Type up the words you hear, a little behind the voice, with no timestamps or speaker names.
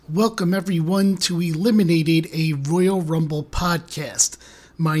Welcome everyone to Eliminated, a Royal Rumble podcast.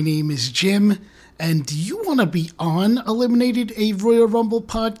 My name is Jim, and do you want to be on Eliminated, a Royal Rumble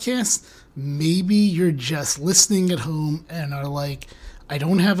podcast? Maybe you're just listening at home and are like, I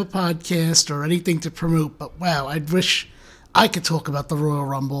don't have a podcast or anything to promote, but wow, I wish I could talk about the Royal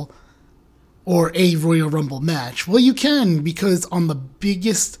Rumble or a Royal Rumble match. Well, you can, because on the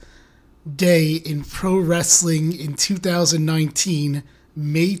biggest day in pro wrestling in 2019,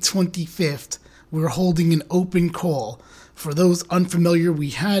 May 25th, we're holding an open call. For those unfamiliar, we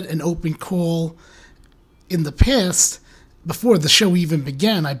had an open call in the past, before the show even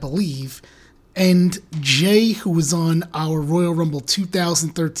began, I believe, and Jay, who was on our Royal Rumble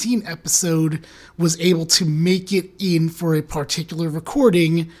 2013 episode, was able to make it in for a particular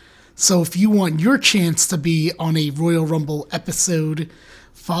recording. So if you want your chance to be on a Royal Rumble episode,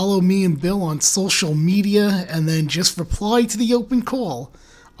 follow me and Bill on social media, and then just reply to the open call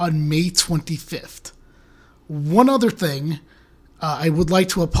on May 25th. One other thing, I would like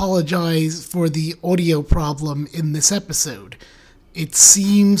to apologize for the audio problem in this episode. It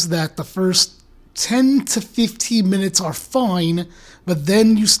seems that the first 10 to 15 minutes are fine, but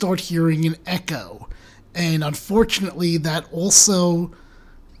then you start hearing an echo. And unfortunately, that also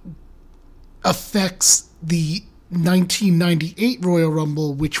affects the 1998 Royal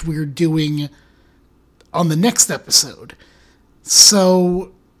Rumble, which we're doing on the next episode.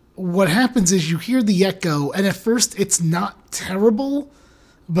 So what happens is you hear the echo, and at first it's not terrible,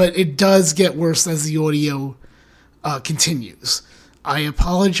 but it does get worse as the audio continues. I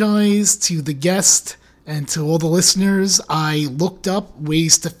apologize to the guest and to all the listeners. I looked up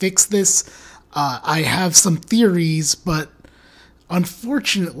ways to fix this. I have some theories, but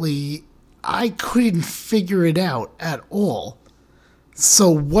unfortunately I couldn't figure it out at all.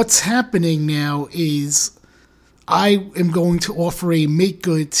 So what's happening now is I am going to offer a make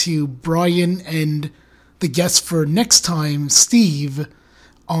good to Brian and the guest for next time, Steve,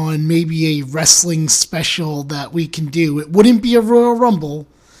 on maybe a wrestling special that we can do. It wouldn't be a Royal Rumble,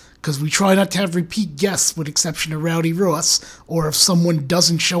 because we try not to have repeat guests with exception of Rowdy Ross, or if someone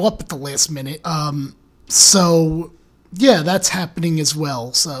doesn't show up at the last minute. So yeah, that's happening as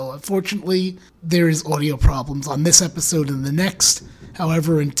well. So unfortunately, there is audio problems on this episode and the next.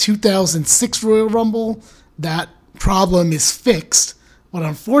 However, in 2006 Royal Rumble, that problem is fixed. But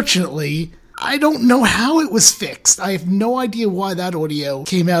unfortunately, I don't know how it was fixed. I have no idea why that audio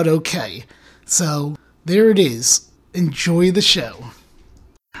came out okay. So there it is. Enjoy the show.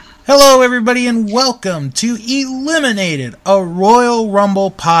 Hello, everybody, and welcome to Eliminated, a Royal Rumble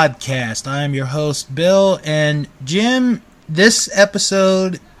podcast. I am your host, Bill, and Jim, this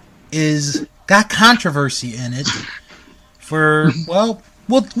episode is got controversy in it.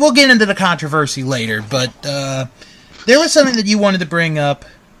 We'll get into the controversy later, but there was something that you wanted to bring up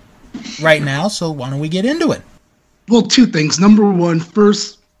right now, so why don't we get into it? Well, two things. Number one,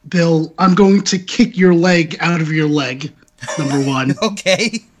 first, Bill, I'm going to kick your leg out of your leg. Number one.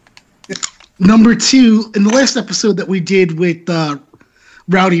 Okay. Number two, in the last episode that we did with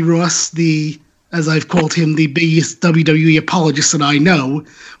Rowdy Ross, as I've called him, the biggest WWE apologist that I know,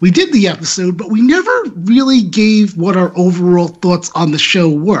 we did the episode, but we never really gave what our overall thoughts on the show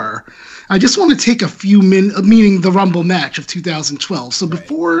were. I just want to take a few minutes, meaning the Rumble match of 2012. So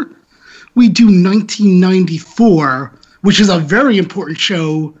before we do 1994, which is a very important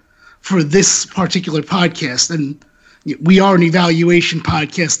show for this particular podcast, and we are an evaluation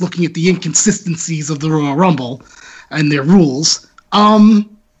podcast looking at the inconsistencies of the Royal Rumble and their rules.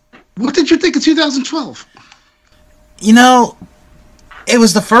 What did you think of 2012? You know, it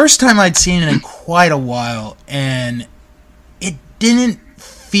was the first time I'd seen it in quite a while, and it didn't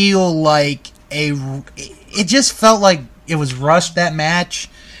feel like it just felt like it was rushed, that match.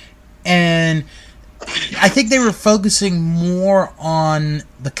 And I think they were focusing more on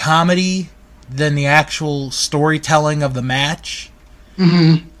the comedy than the actual storytelling of the match.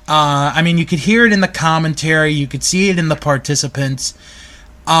 Mm-hmm. I mean, you could hear it in the commentary, you could see it in the participants.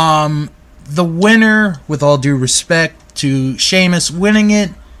 The winner, with all due respect to Sheamus winning it,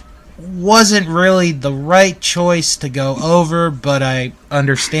 wasn't really the right choice to go over, but I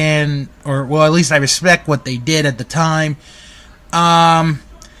understand, or well, at least I respect what they did at the time.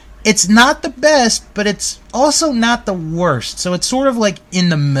 It's not the best, but it's also not the worst. So it's sort of like in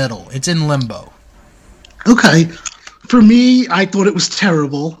the middle. It's in limbo. Okay. For me, I thought it was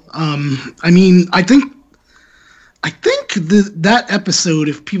terrible. I mean, I think that episode,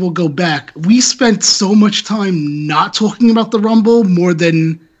 if people go back, we spent so much time not talking about the Rumble more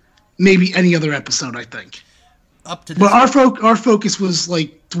than maybe any other episode, I think. Up to this but our focus was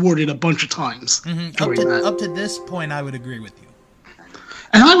like thwarted a bunch of times. Up to this point, I would agree with you.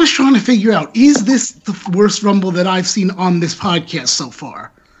 And I was trying to figure out, is this the worst Rumble that I've seen on this podcast so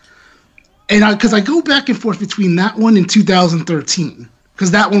far? And because I go back and forth between that one and 2013,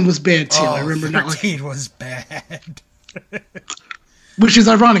 because that one was bad too. I remember 13 was bad. Which is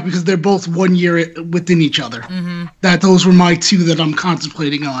ironic because they're both 1 year within each other. Mm-hmm. That those were my two that I'm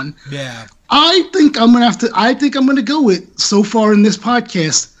contemplating on. Yeah. I think I'm gonna go with so far in this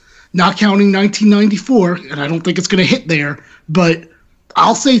podcast, not counting 1994, and I don't think it's gonna hit there, but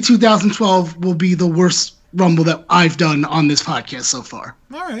I'll say 2012 will be the worst Rumble that I've done on this podcast so far.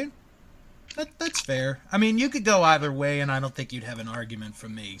 All right. That's fair. I mean, you could go either way, and I don't think you'd have an argument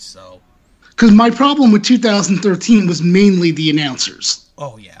from me, so. Because my problem with 2013 was mainly the announcers.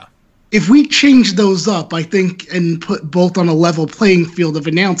 Oh, yeah. If we change those up, I think, and put both on a level playing field of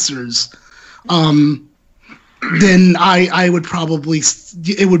announcers, then I would probably,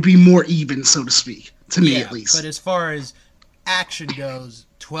 it would be more even, so to speak, to me at least. But as far as action goes,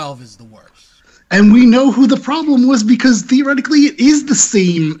 12 is the worst. And we know who the problem was because theoretically it is the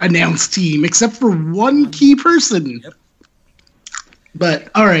same announced team, except for one key person. Yep. But,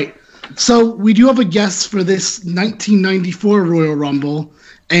 all right. So we do have a guest for this 1994 Royal Rumble.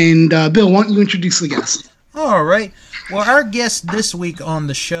 And, Bill, why don't you introduce the guest? All right. Well, our guest this week on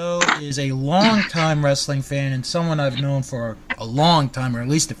the show is a longtime wrestling fan and someone I've known for a long time, or at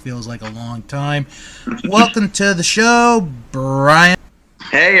least it feels like a long time. Welcome to the show, Brian.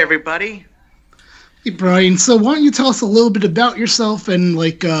 Hey, everybody. Hey, Brian. So why don't you tell us a little bit about yourself and,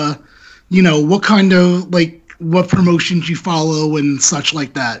 like, what kind of, like, what promotions you follow and such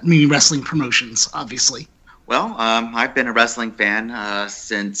like that, meaning wrestling promotions, obviously. Well, I've been a wrestling fan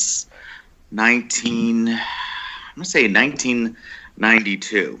since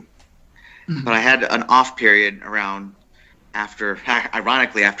 1992. Mm-hmm. But I had an off period ironically after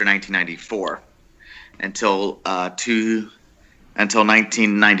 1994 until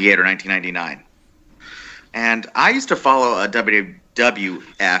 1998 or 1999. And I used to follow a WWF.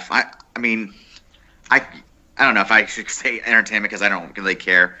 I don't know if I should say entertainment because I don't really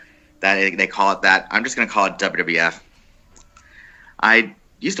care that they call it that. I'm just going to call it WWF. I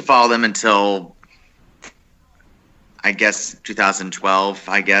used to follow them until, I guess, 2012,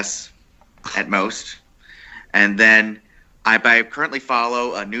 at most. And then I currently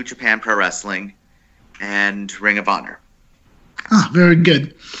follow New Japan Pro Wrestling and Ring of Honor. Ah, very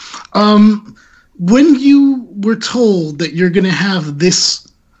good. When you were told that you're going to have this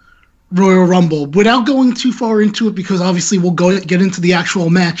Royal Rumble, without going too far into it, because obviously we'll get into the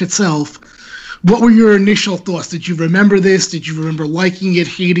actual match itself, what were your initial thoughts? Did you remember this? Did you remember liking it,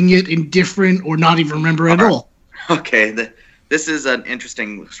 hating it, indifferent, or not even remember at all? Okay, this is an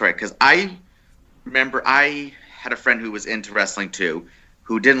interesting story, because I remember I had a friend who was into wrestling too,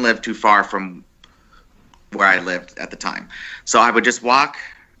 who didn't live too far from where I lived at the time. So I would just walk.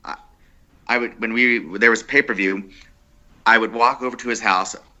 There was a pay-per-view, I would walk over to his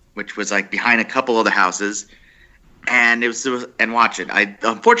house, which was like behind a couple of the houses, and watch it.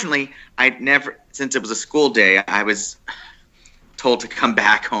 Unfortunately, since it was a school day, I was told to come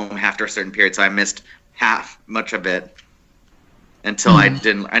back home after a certain period, so I missed much of it until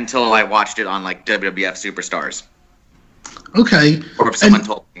I watched it on like WWF Superstars. Okay. Or if someone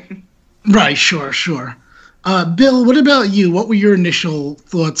told me. Right, sure. Bill, what about you? What were your initial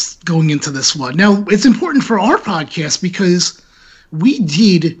thoughts going into this one? Now, it's important for our podcast because we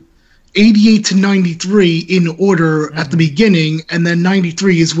did 88 to 93 in order at the beginning, and then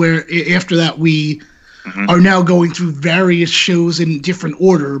 93 is where, after that, we are now going through various shows in different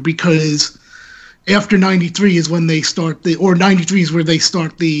order, because after 93 is when they start 93 is where they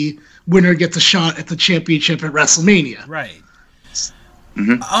start the winner gets a shot at the championship at WrestleMania. Right.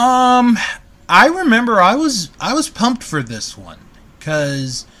 Mm-hmm. I remember I was pumped for this one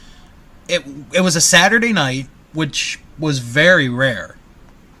because it was a Saturday night, which was very rare.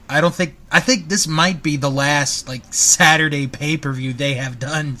 I think this might be the last like Saturday pay-per-view they have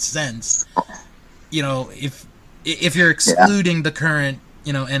done since. If you're excluding the current,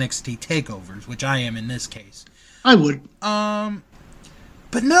 NXT takeovers, which I am in this case. I would.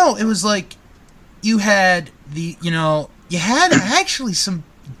 But no, it was like you had actually some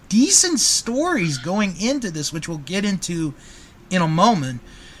decent stories going into this, which we'll get into in a moment.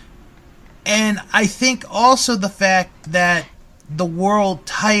 And I think also the fact that the world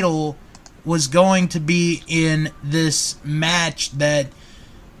title was going to be in this match that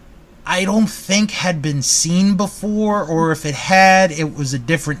I don't think had been seen before, or if it had, it was a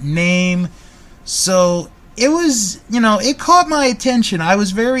different name. So it was, it caught my attention. I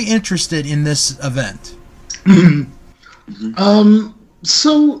was very interested in this event.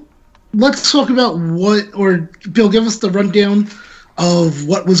 So let's talk about Bill, give us the rundown of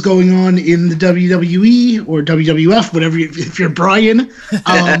what was going on in the WWE or WWF, whatever. If you're Brian,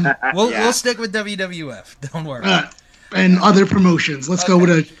 we'll stick with WWF. Don't worry. And other promotions. Let's go with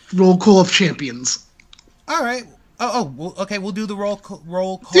a roll call of champions. All right. Okay. We'll do the roll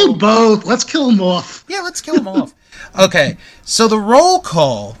call. Do both. Let's kill them off. Yeah, let's kill them off. Okay. So the roll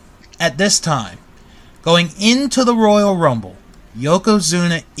call at this time, going into the Royal Rumble,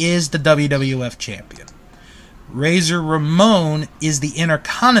 Yokozuna is the WWF champion. Razor Ramon is the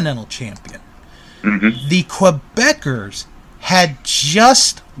Intercontinental champion. Mm-hmm. The Quebecers had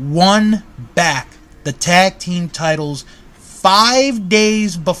just won back the tag team titles 5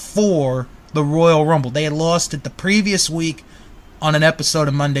 days before the Royal Rumble. They had lost it the previous week on an episode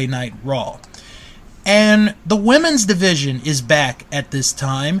of Monday Night Raw. And the women's division is back at this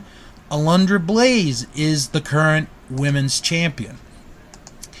time. Alundra Blaze is the current women's champion.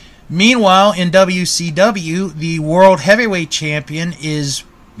 Meanwhile, in WCW, the World Heavyweight Champion is,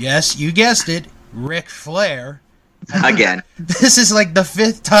 yes, you guessed it, Ric Flair. Again. This is like the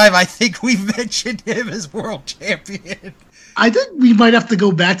 5th time I think we've mentioned him as World Champion. I think we might have to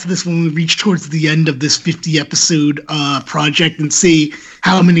go back to this when we reach towards the end of this 50-episode project and see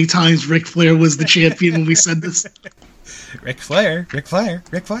how many times Ric Flair was the champion when we said this. Ric Flair.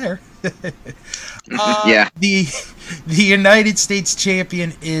 Yeah. The United States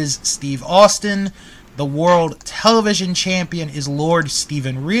champion is Steve Austin. The World Television Champion is Lord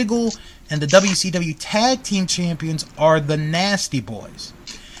Steven Regal. And the WCW Tag Team Champions are the Nasty Boys.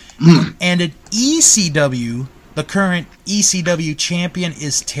 And at ECW, the current ECW Champion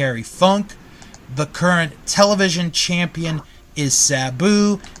is Terry Funk. The current Television Champion is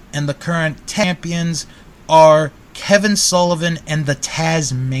Sabu. And the current champions are Kevin Sullivan and the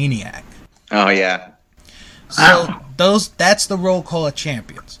Tasmaniac. Oh, yeah. So that's the roll call of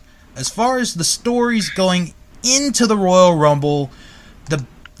champions. As far as the stories going into the Royal Rumble,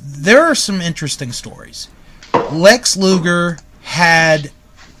 there are some interesting stories. Lex Luger had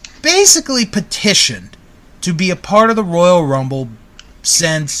basically petitioned to be a part of the Royal Rumble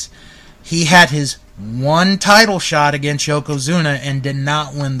since he had his one title shot against Yokozuna and did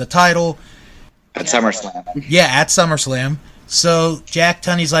not win the title. At SummerSlam. Yeah, at SummerSlam. So Jack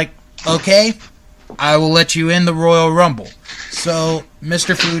Tunney's like, okay, I will let you in the Royal Rumble. So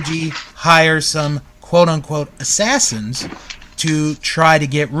Mr. Fuji hires some quote-unquote assassins to try to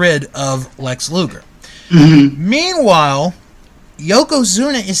get rid of Lex Luger. Mm-hmm. Meanwhile,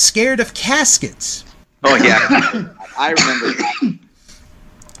 Yokozuna is scared of caskets. Oh, yeah. I remember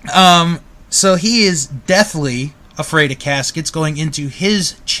that. So he is deathly afraid of caskets going into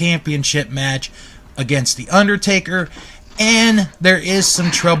his championship match against The Undertaker. And there is some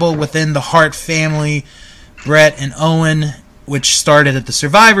trouble within the Hart family. Brett and Owen, which started at the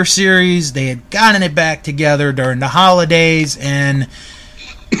Survivor Series, they had gotten it back together during the holidays, and,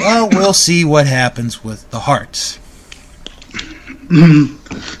 well, we'll see what happens with the Harts.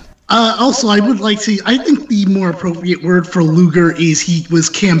 Also, I would like to... I think the more appropriate word for Luger is he was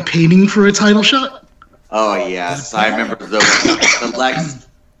campaigning for a title shot. Oh, yes. I remember the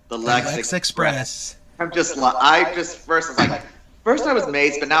Lex Express. First I was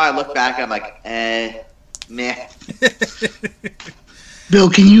amazed, but now I look back and I'm like, meh. Bill,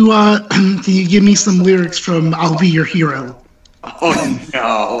 can you give me some lyrics from "I'll Be Your Hero"? Oh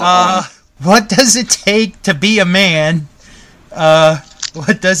no. What does it take to be a man?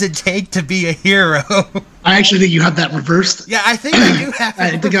 What does it take to be a hero? I actually think you have that reversed. Yeah, I think I do have it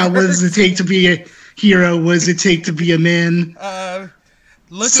I think what does it take to be a hero? What does it take to be a man?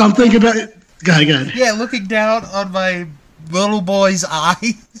 Something about it. Go ahead. Yeah, looking down on my little boy's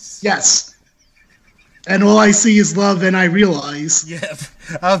eyes. Yes. And all I see is love, and I realize. Yeah,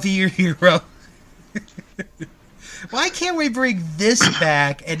 I'll be your hero. Why can't we bring this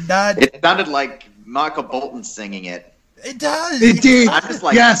back and not... It sounded like Michael Bolton singing it. It does. It did. I'm just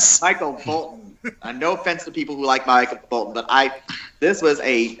like, yes. Michael Bolton. No offense to people who like Michael Bolton, but I as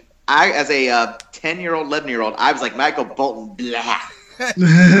a 10-year-old, 11-year-old, I was like, Michael Bolton, blah.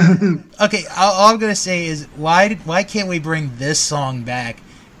 Okay, all I'm going to say is, why can't we bring this song back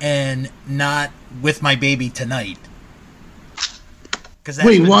and not With My Baby Tonight?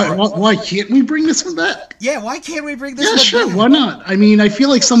 Wait, why can't we bring this one back? Yeah, why can't we bring this one back? Yeah, sure, why not? I mean, I feel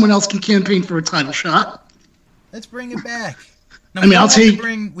like someone else can campaign for a title shot. Let's bring it back. No, we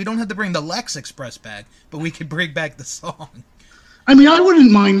don't have to bring the Lex Express back, but we could bring back the song. I mean, I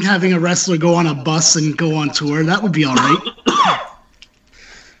wouldn't mind having a wrestler go on a bus and go on tour. That would be all right.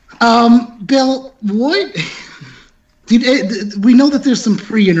 Bill, what... we know that there's some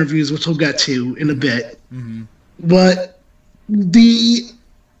pre-interviews, which we'll get to in a bit. Mm-hmm. But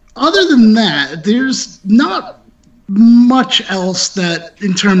other than that, there's not much else that,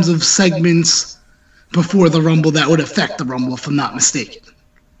 in terms of segments before the Rumble, that would affect the Rumble, if I'm not mistaken.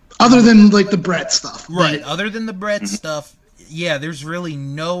 Other than, like, the Brett stuff. Right, other than the Brett stuff, yeah, there's really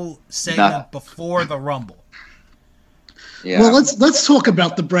no segment before the Rumble. Yeah. Well, let's talk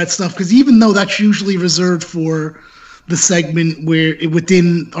about the Brett stuff, because even though that's usually reserved for the segment where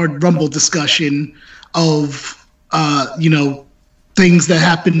within our Rumble discussion of things that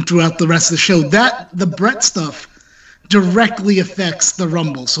happen throughout the rest of the show, that the Brett stuff directly affects the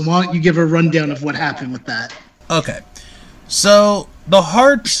Rumble. So why don't you give a rundown of what happened with that? Okay, so the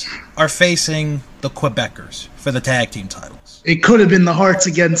Hearts are facing the Quebecers for the tag team titles. It could have been the Hearts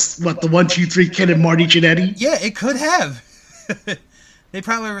against the 1, 2, 3 Kid and Marty Jannetty. Yeah, it could have. They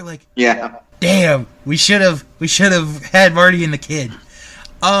probably were like, yeah, damn, we should have had Marty and the Kid.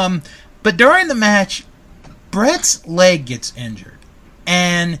 But during the match, Brett's leg gets injured,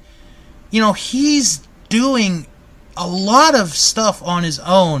 and he's doing a lot of stuff on his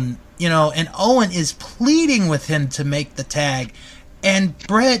own, and Owen is pleading with him to make the tag, and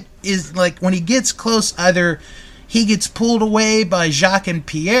Brett is like, when he gets close, either he gets pulled away by Jacques and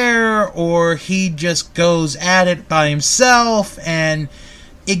Pierre, or he just goes at it by himself, and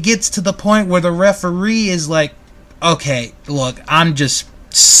it gets to the point where the referee is like, okay, look, I'm just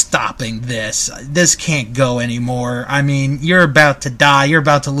stopping this. This can't go anymore. I mean, you're about to die. You're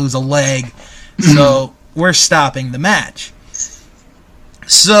about to lose a leg. So we're stopping the match.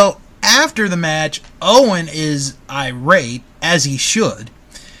 So after the match, Owen is irate, as he should.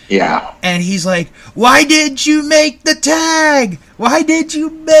 Yeah. And he's like, why did you make the tag? Why did you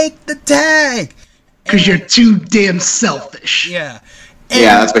make the tag? Because you're too damn selfish. Yeah.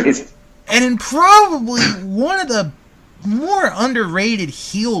 That's what he's... And in probably one of the more underrated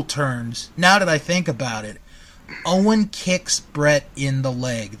heel turns, now that I think about it, Owen kicks Brett in the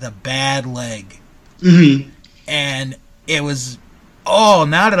leg, the bad leg. Mm-hmm. And it was, now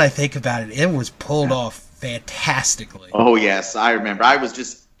that I think about it, it was pulled off fantastically. Oh, yes, I remember. I was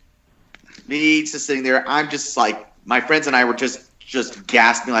just sitting there. I'm just like, my friends and I were just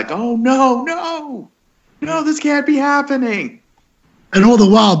gasping like, oh, no, this can't be happening. And all the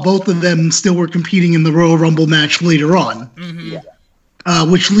while, both of them still were competing in the Royal Rumble match later on. Mm-hmm. Yeah.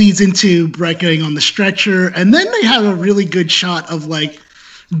 Which leads into Brett getting on the stretcher. And then they have a really good shot of, like,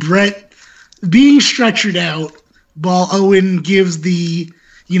 Brett being stretchered out while Owen gives the,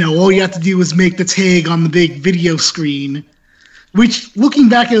 all you have to do is make the tag on the big video screen. Which, looking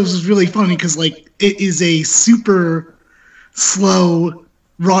back, it was really funny because, like, it is a super slow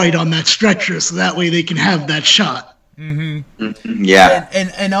ride on that stretcher, so that way they can have that shot. Mm-hmm. Yeah.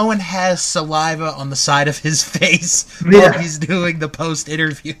 And Owen has saliva on the side of his face while he's doing the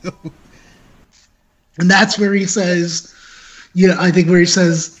post-interview. And that's where he says, I think where he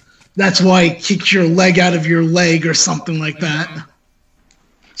says, that's why I kicked your leg out of your leg or something like that.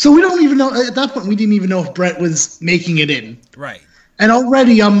 So we don't even know, at that point, we didn't even know if Brett was making it in. Right. And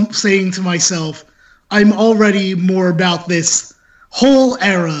already I'm saying to myself, I'm already more about this whole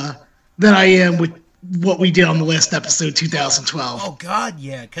era than I am with what we did on the last episode, 2012. Oh, God,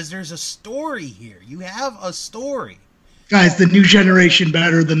 yeah, because there's a story here. You have a story. Guys, the new generation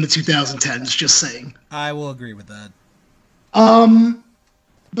better than the 2010s, just saying. I will agree with that.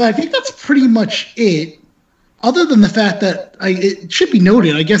 But I think that's pretty much it. Other than the fact that it should be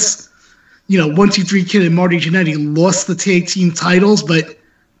noted, I guess, 1, 2, 3 Kid and Marty Jannetty lost the tag team titles, but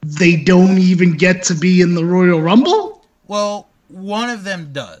they don't even get to be in the Royal Rumble? Well, one of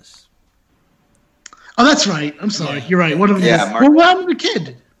them does. Oh, that's right. I'm sorry. Yeah. You're right. One of them. Yeah, Well, what happened to the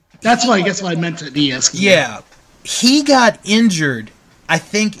Kid? That's why I guess what I meant to be asking. Yeah. He got injured, I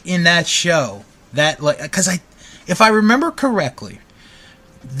think, in that show. Because if I remember correctly,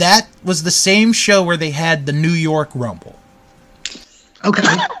 that was the same show where they had the New York Rumble. Okay.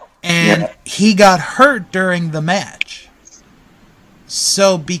 And he got hurt during the match.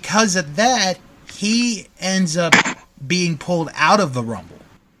 So because of that, he ends up being pulled out of the Rumble.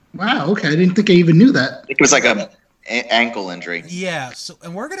 Wow, okay. I didn't think I even knew that. It was like a ankle injury. Yeah,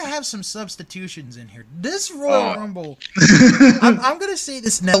 and we're going to have some substitutions in here. This Royal Rumble, I'm going to say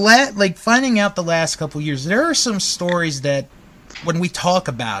this now, finding out the last couple years, there are some stories that, when we talk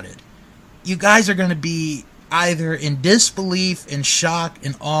about it, you guys are going to be either in disbelief, in shock,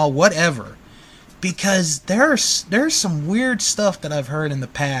 in awe, whatever, because there's some weird stuff that I've heard in the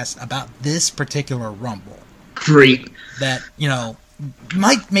past about this particular Rumble. Great. That,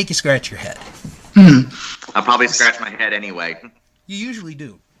 might make you scratch your head. I'll probably scratch my head anyway. You usually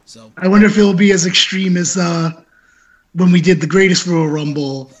do. So I wonder if it'll be as extreme as when we did the Greatest Royal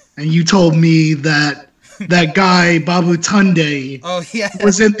Rumble, and you told me that that guy Babu Tunde Oh yeah.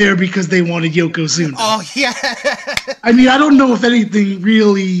 was in there because they wanted Yokozuna. Oh yeah. I mean, I don't know if anything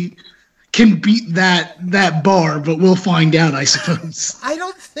really can beat that bar, but we'll find out, I suppose. I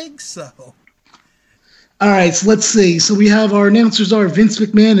don't think so. All right, so let's see. So we have our announcers are Vince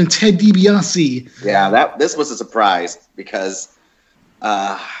McMahon and Ted DiBiase. Yeah, this was a surprise because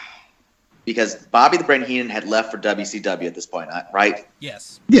Bobby the Brain Heenan had left for WCW at this point, right?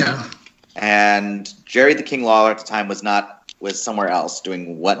 Yes. Yeah. And Jerry the King Lawler at the time was somewhere else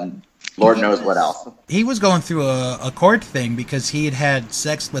doing what, Lord knows what else. He was going through a court thing because he had had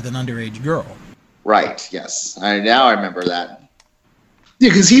sex with an underage girl. Right. Yes. Now I remember that. Yeah,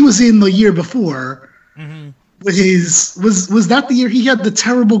 because he was in the year before. Mm-hmm. With his was that the year he had the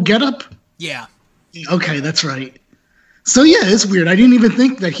terrible getup? Yeah. Okay, that's right. So yeah, it's weird. I didn't even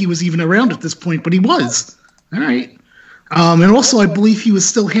think that he was even around at this point, but he was. All right. And also, I believe he was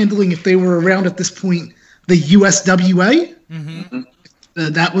still handling, if they were around at this point, the USWA. Mm-hmm.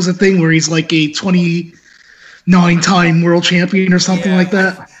 That was a thing where he's like a 29-time world champion or something like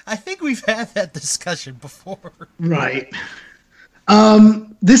that. I think we've had that discussion before. Right.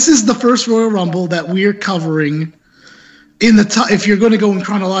 This is the first Royal Rumble that we're covering in the if you're going to go in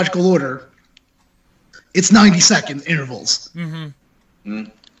chronological order. It's 90-second intervals. Mm-hmm.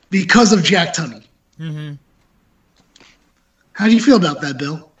 Because of Jack Tunney. Mm-hmm. How do you feel about that,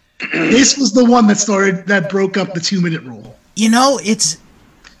 Bill? This was the one that broke up the 2-minute rule. You know, it's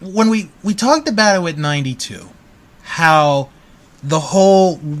when we talked about it with 92, how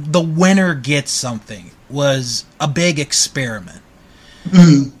the winner gets something was a big experiment.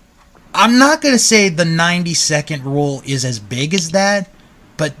 Mm-hmm. I'm not going to say the 90-second rule is as big as that,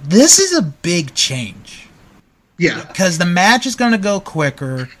 but this is a big change. Yeah. Because the match is going to go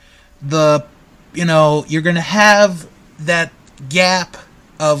quicker. You're going to have that gap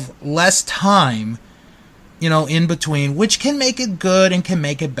of less time, in between, which can make it good and can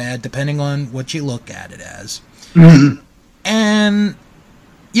make it bad, depending on what you look at it as. Mm-hmm. And,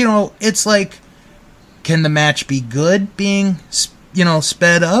 it's like, can the match be good being,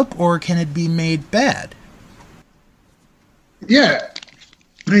 sped up, or can it be made bad? Yeah.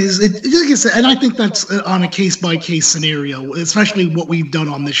 Like I said, and I think that's on a case-by-case scenario, especially what we've done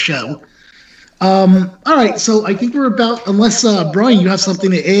on this show. All right, so I think we're about, unless, Brian, you have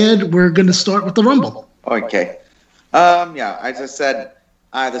something to add, we're going to start with the Rumble. Okay. Yeah, as I said,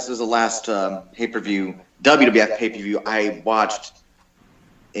 this was the last pay-per-view, WWF pay-per-view I watched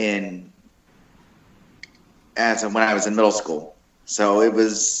when I was in middle school. So it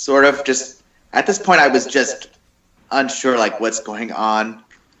was sort of just, at this point, I was just unsure, like, what's going on.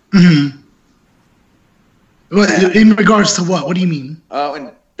 Mm-hmm. In regards to what? What do you mean?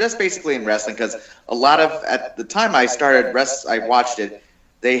 And just basically in wrestling, because a lot of, at the time I started, I watched it,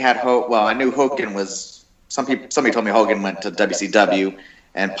 they had, I knew Hogan was, somebody told me Hogan went to WCW,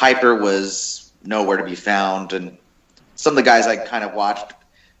 and Piper was nowhere to be found, and some of the guys I kind of watched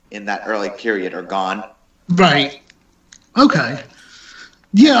in that early period are gone. Right. Okay.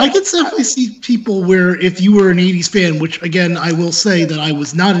 Yeah, I could definitely see people where if you were an 80s fan, which, again, I will say that I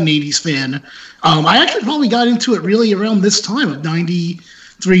was not an 80s fan, I actually probably got into it really around this time of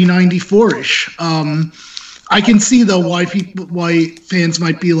 93, 94-ish. I can see, though, why fans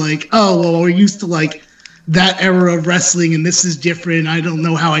might be like, oh, well, we're used to, like, that era of wrestling, and this is different. I don't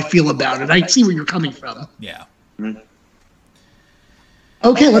know how I feel about it. I see where you're coming from. Yeah. Mm-hmm.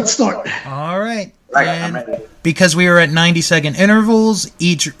 Okay, let's start. All right. Right, and I'm ready. Because we are at 90-second intervals,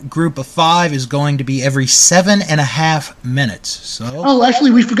 each group of 5 is going to be every 7.5 minutes. So. Oh,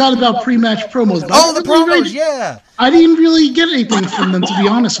 actually, we forgot about pre-match promos. Oh, the promos, yeah. I didn't really get anything from them, to be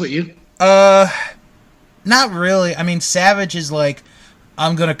honest with you. Not really. I mean, Savage is like,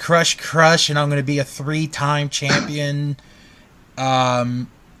 I'm going to crush, and I'm going to be a 3-time champion.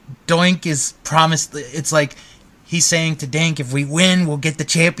 Doink is promised, it's like, he's saying to Dink, if we win, we'll get the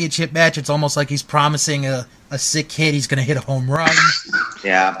championship match. It's almost like he's promising a sick hit. He's going to hit a home run.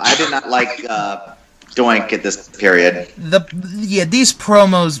 Yeah, I did not like Doink at this period. These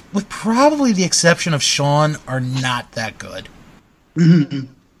promos, with probably the exception of Shawn, are not that good. Mm-hmm.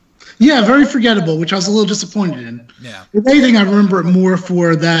 Yeah, very forgettable, which I was a little disappointed in. Yeah. If anything, I remember it more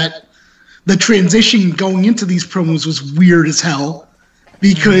for that the transition going into these promos was weird as hell.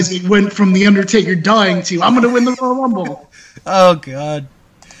 Because it went from The Undertaker dying to, I'm going to win the Royal Rumble. Oh, God.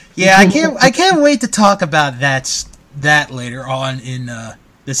 Yeah, I can't wait to talk about that later on in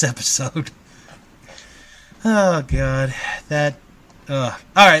this episode. Oh, God. All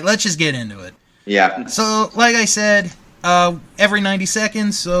right, let's just get into it. Yeah. So, like I said, every 90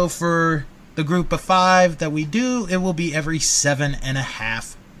 seconds. So, for the group of 5 that we do, it will be every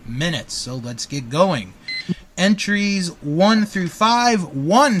 7.5 minutes. So, let's get going. entries 1 through 5,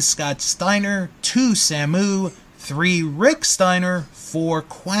 1 Scott Steiner, 2 Samu, 3 Rick Steiner, 4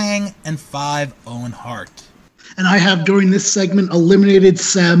 Kwang, and 5 Owen Hart. And I have, during this segment, eliminated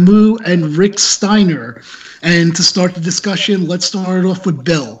Samu and Rick Steiner. And to start the discussion, let's start off with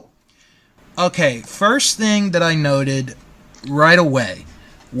Bill. Okay, first thing that I noted right away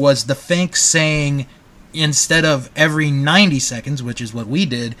was the Fink saying, instead of every 90 seconds, which is what we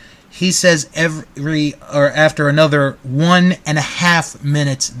did, he says after another 1.5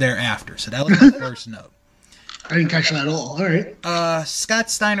 minutes thereafter. So that was my first note. I didn't catch that at all. All right. Scott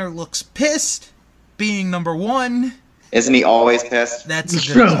Steiner looks pissed, being number 1. Isn't he always pissed? That's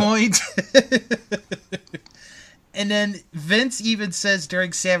a good point. And then Vince even says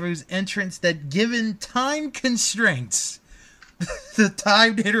during Samu's entrance that given time constraints, the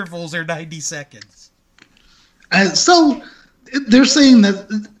timed intervals are 90 seconds. So they're saying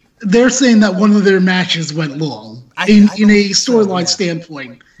that one of their matches went long in a storyline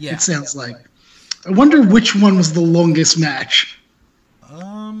standpoint. Yeah. It sounds like. I wonder which one was the longest match.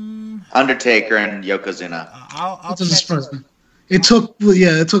 Undertaker and Yokozuna. I'll check. It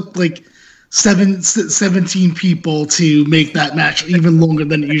took like 17 people to make that match even longer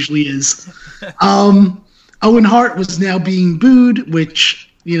than it usually is. Owen Hart was now being booed, which,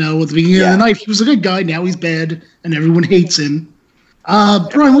 at the beginning of the night, he was a good guy. Now he's bad, and everyone hates him.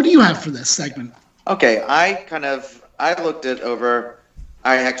 Brian, what do you have for this segment? Okay, I looked it over.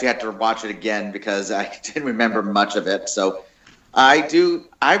 I actually had to watch it again because I didn't remember much of it. So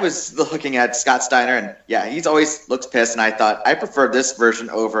I was looking at Scott Steiner, and he always looks pissed, and I thought I prefer this version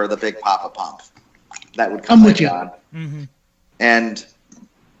over the Big Papa Pump. That would come later on. Mm-hmm.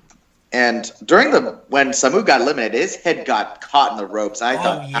 And during when Samu got eliminated, his head got caught in the ropes. I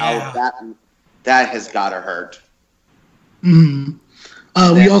thought, that has got to hurt.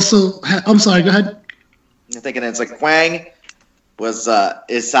 Mm-hmm. We also I'm sorry, go ahead. I'm thinking it's like Kwang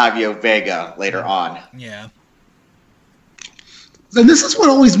is Savio Vega later on. Yeah. And this is what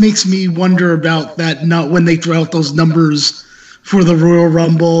always makes me wonder about that. Not when they throw out those numbers for the Royal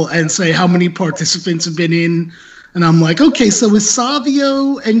Rumble and say how many participants have been in, and I'm like, okay, so is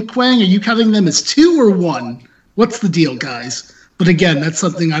Savio and Kwang, are you counting them as 2 or 1? What's the deal, guys? But again, that's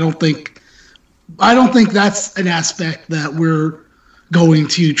something I don't think that's an aspect that we're going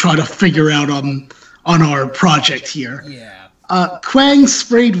to try to figure out on our project here. Yeah. Kwang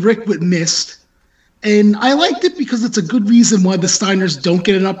sprayed Rick with mist. And I liked it because it's a good reason why the Steiners don't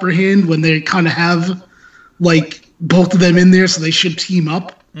get an upper hand when they kind of have, like, both of them in there, so they should team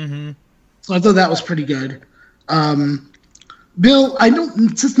up. Mm-hmm. So I thought that was pretty good. Bill,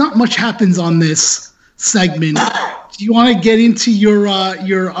 since not much happens on this segment, do you want to get into your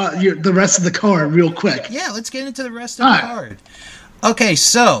the rest of the card real quick? Yeah, let's get into the rest of the card. Okay,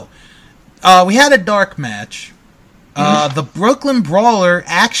 so we had a dark match. The Brooklyn Brawler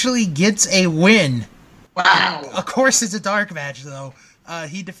actually gets a win. Wow. Of course it's a dark match, though.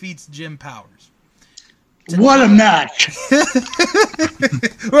 He defeats Jim Powers. What a match.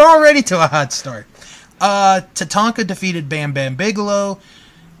 We're already to a hot start. Tatanka defeated Bam Bam Bigelow.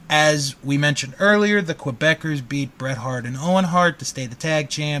 As we mentioned earlier, the Quebecers beat Bret Hart and Owen Hart to stay the tag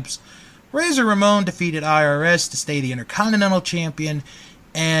champs. Razor Ramon defeated IRS to stay the Intercontinental Champion.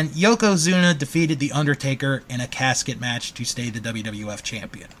 And Yokozuna defeated The Undertaker in a casket match to stay the WWF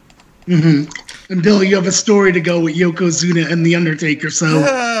Champion. Mm-hmm. And Bill, you have a story to go with Yokozuna and The Undertaker, so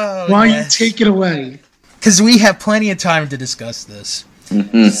why don't you take it away? Because we have plenty of time to discuss this.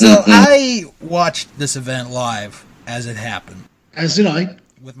 So I watched this event live as it happened. As did I.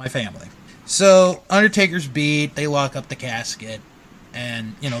 With my family. So Undertaker's beat, they lock up the casket,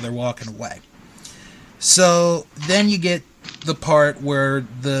 and, they're walking away. So then you get the part where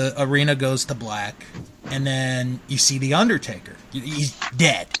the arena goes to black, and then you see The Undertaker. He's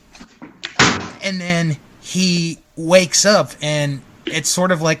dead. And then he wakes up, and it's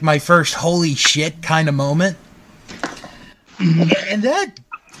sort of like my first holy shit kind of moment. And that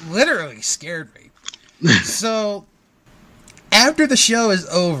literally scared me. So, after the show is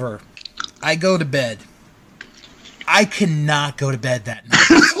over, I go to bed. I cannot go to bed that night.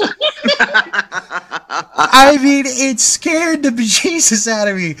 I mean, it scared the bejesus out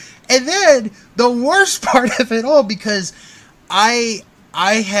of me. And then, the worst part of it all, because I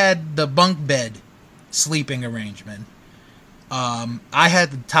had the bunk bed sleeping arrangement. I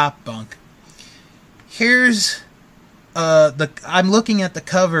had the top bunk. Here's I'm looking at the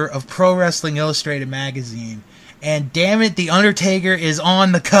cover of Pro Wrestling Illustrated magazine, and damn it, The Undertaker is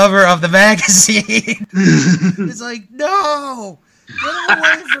on the cover of the magazine. It's like, no, get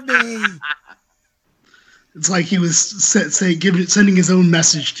away from me. It's like he was sending his own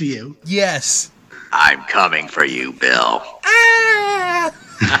message to you. Yes. I'm coming for you, Bill.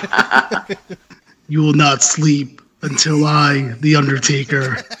 You will not sleep until I, the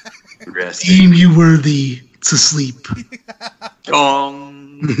Undertaker, Rest deem you worthy to sleep.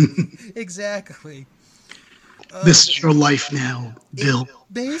 Dong. Exactly. This is your life now, Bill.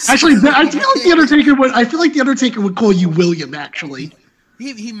 Basically, Actually, I feel like the Undertaker would. I feel like the Undertaker would call you William. Actually,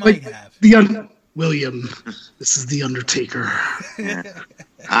 he might have. William. This is the Undertaker.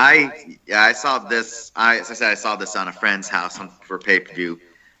 I saw this. As I said, I saw this on a friend's house for pay-per-view,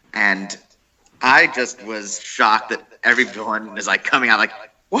 and I just was shocked that everyone is like coming out like,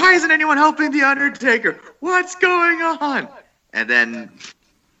 why isn't anyone helping the Undertaker? What's going on? And then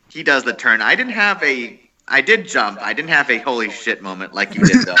he does the turn. I did jump. I didn't have a holy shit moment like you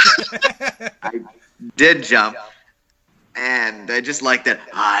did, though. I did jump. And I just like that.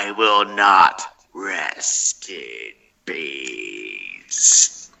 I will not rest in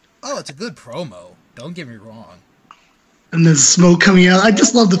peace. Oh, it's a good promo. Don't get me wrong. And there's smoke coming out. I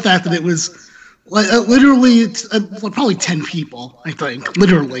just love the fact that it was like literally it's probably 10 people. I think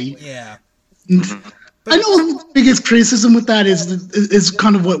literally. Yeah. I know the biggest criticism with that is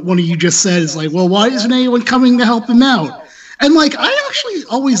kind of what one of you just said is like, well, why isn't anyone coming to help him out? And like, I actually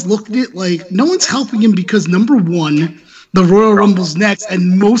always looked at it like no one's helping him because number one, the Royal Rumble's next,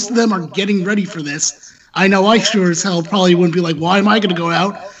 and most of them are getting ready for this. I know I sure as hell probably wouldn't be like, why am I going to go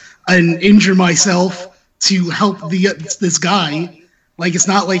out and injure myself to help this guy? Like, it's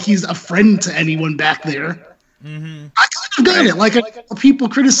not like he's a friend to anyone back there. Mm-hmm. I kind of get it. Like, people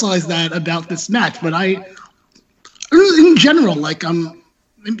criticize that about this match, but in general, like,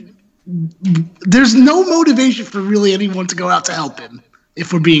 there's no motivation for really anyone to go out to help him,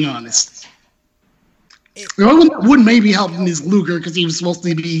 if we're being honest. The only one that would maybe help him is Luger, because he was supposed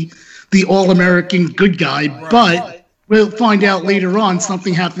to be the all-American good guy, but we'll find out later on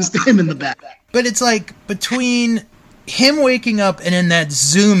something happens to him in the back. But it's like, between him waking up and then that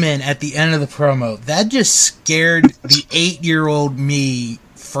zoom in at the end of the promo, that just scared the 8-year-old me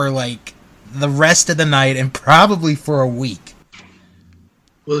for like the rest of the night and probably for a week.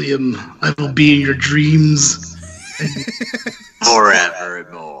 William, I will be in your dreams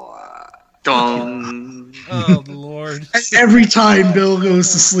forevermore. Dong. Oh Lord! Every time Bill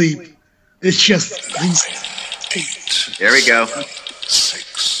goes to sleep, it's just There we go.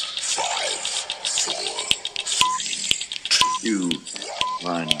 6, 5, 4, 3, 2,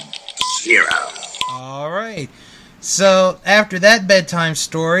 1, 0. All right. So after that bedtime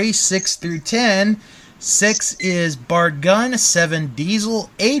story, 6 through 10, 6 is Bart Gunn, 7 Diesel,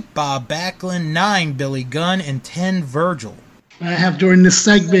 8 Bob Backlund, 9 Billy Gunn, and 10 Virgil. I have during this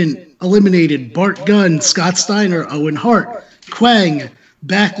segment eliminated Bart Gunn, Scott Steiner, Owen Hart, Quang,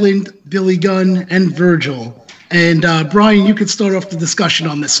 Backlund, Billy Gunn, and Virgil. And Brian, you could start off the discussion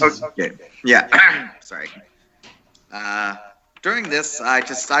on this one. Okay. Yeah. Sorry. During this,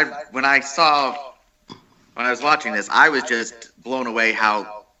 when I was watching this, I was just blown away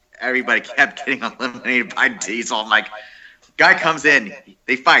how everybody kept getting eliminated by Diesel. I'm like, guy comes in,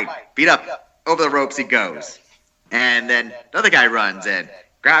 they fight, beat up, over the ropes he goes. And then another guy runs in,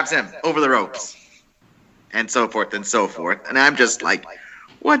 grabs him, over the ropes. And so forth and so forth. And I'm just like,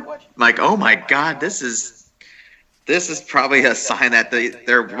 what? I'm like, oh my God, this is probably a sign that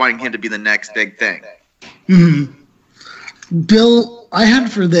they're wanting him to be the next big thing. Mm-hmm. Bill, I had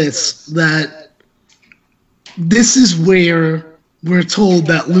for this that this is where we're told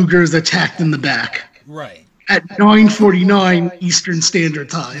that Luger is attacked in the back. Right. At 9:49 Eastern Standard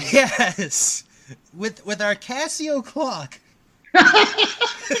Time. Yes. With our Casio clock.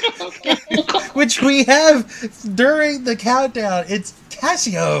 Which we have during the countdown. It's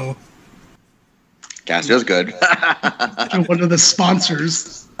Casio. Casio's good. One of the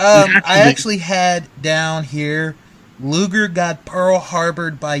sponsors. I actually had down here, Luger got Pearl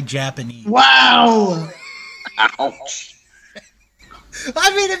Harbored by Japanese. Wow! Ouch.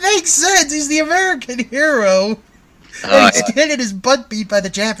 I mean, it makes sense. He's the American hero. And he's getting his butt beat by the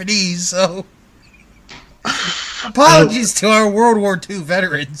Japanese, so... Apologies to our World War II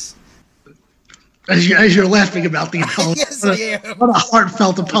veterans. As you're laughing about the apology. Yes, I am. What a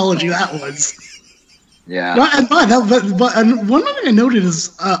heartfelt apology that was. Yeah. And one thing I noted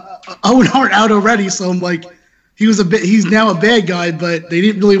is Owen Hart out already, so I'm like, he's now a bad guy, but they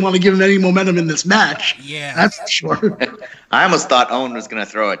didn't really want to give him any momentum in this match. Yeah. That's for sure. I almost thought Owen was going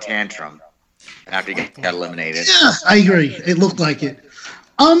to throw a tantrum after he got eliminated. Yeah, I agree. It looked like it.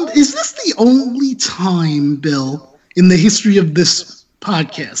 Is this the only time, Bill, in the history of this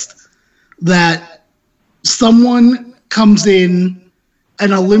podcast that someone comes in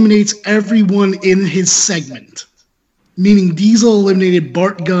and eliminates everyone in his segment? Meaning Diesel eliminated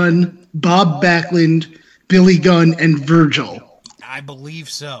Bart Gunn, Bob Backlund, Billy Gunn, and Virgil. I believe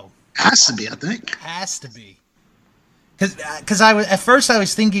so. Has to be, I think. Has to be. Because at first I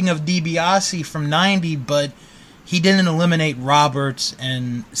was thinking of DiBiase from 90, but he didn't eliminate Roberts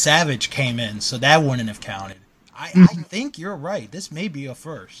and Savage came in, so that wouldn't have counted. I think you're right. This may be a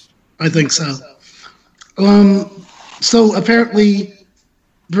first. I think so. So apparently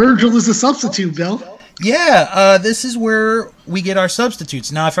Virgil is a substitute, Bill. Yeah, this is where we get our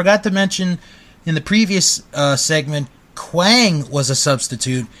substitutes. Now, I forgot to mention in the previous segment, Kwang was a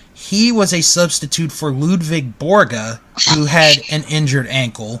substitute. He was a substitute for Ludwig Borga, who had an injured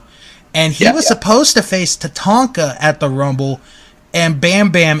ankle. And he was supposed to face Tatanka at the Rumble, and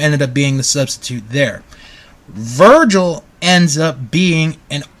Bam Bam ended up being the substitute there. Virgil ends up being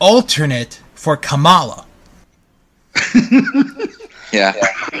an alternate for Kamala. Yeah.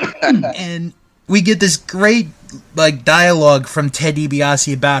 And we get this great dialogue from Ted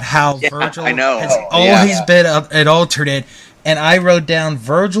DiBiase about how Virgil has always been an alternate. And I wrote down,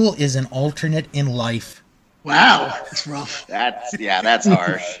 Virgil is an alternate in life. Wow, that's rough. That's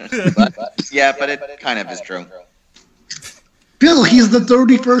harsh. but it kind of is true. Bill, he's the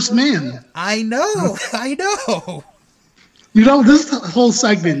 31st man. I know. You know, this whole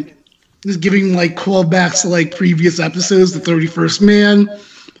segment is giving callbacks to previous episodes, the 31st man,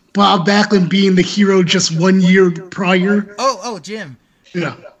 Bob Backlund being the hero just 1 year prior. Oh, Jim.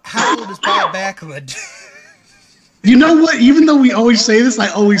 Yeah. How old is Bob Backlund? You know what? Even though we always say this, I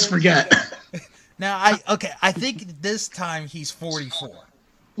always forget. Now, I think this time he's 44.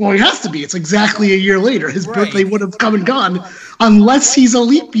 Well, he has to be. It's exactly a year later. His birthday would have come and gone, unless he's a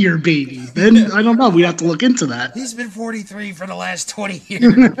leap year baby. Then, I don't know. We'd have to look into that. He's been 43 for the last 20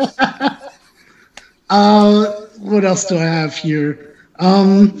 years. What else do I have here?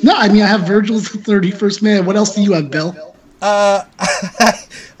 No, I have Virgil's the 31st man. What else do you have, Bill? I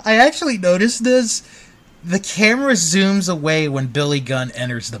actually noticed this. The camera zooms away when Billy Gunn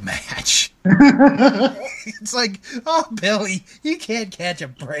enters the match. It's like, oh, Billy, you can't catch a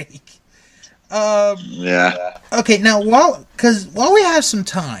break. Yeah. Okay, now, while we have some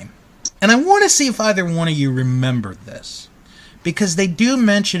time, and I want to see if either one of you remember this, because they do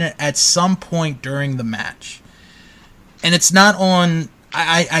mention it at some point during the match. And it's not on,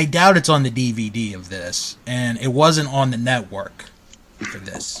 I doubt it's on the DVD of this, and it wasn't on the network for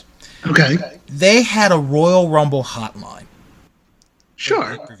this. Okay. They had a Royal Rumble hotline.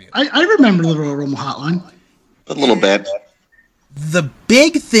 Sure. I remember the Royal Rumble hotline. A little bit. The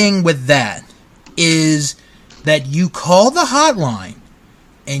big thing with that is that you call the hotline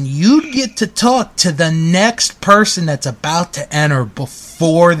and you get to talk to the next person that's about to enter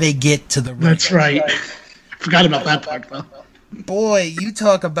before they get to the ring. That's right. Forgot about that part, though. Boy, you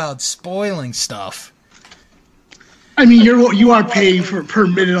talk about spoiling stuff. I mean, you are paying per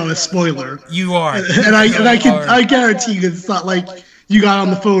minute on a spoiler. You are, and I guarantee you, it's not like you got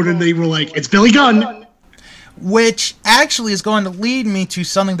on the phone and they were like, "It's Billy Gunn," which actually is going to lead me to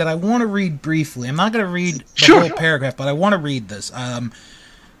something that I want to read briefly. I'm not going to read the whole paragraph, but I want to read this.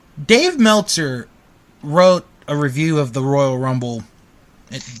 Dave Meltzer wrote a review of the Royal Rumble,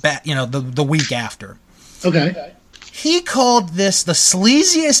 the week after. Okay. He called this the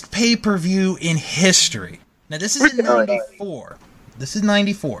sleaziest pay-per-view in history. Now, this is in 94. This is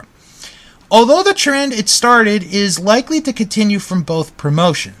 94. Although the trend it started is likely to continue from both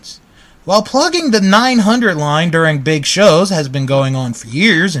promotions. While plugging the 900 line during big shows has been going on for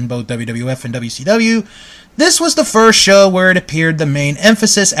years in both WWF and WCW, this was the first show where it appeared the main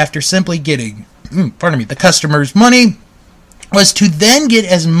emphasis after simply getting, the customer's money, was to then get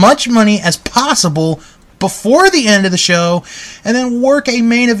as much money as possible before the end of the show, and then work a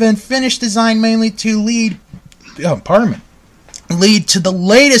main event finish designed mainly to lead to the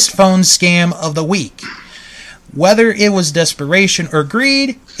latest phone scam of the week. Whether it was desperation or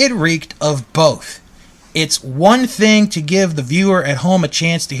greed, it reeked of both. It's one thing to give the viewer at home a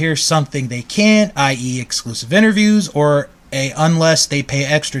chance to hear something they can't, i.e. exclusive interviews, or unless they pay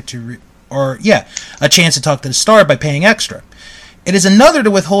extra a chance to talk to the star by paying extra. It is another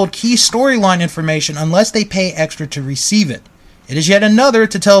to withhold key storyline information unless they pay extra to receive it. It is yet another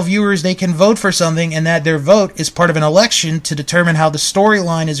to tell viewers they can vote for something and that their vote is part of an election to determine how the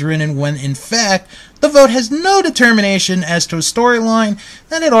storyline is written when, in fact, the vote has no determination as to a storyline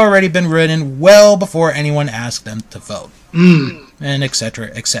that had already been written well before anyone asked them to vote. And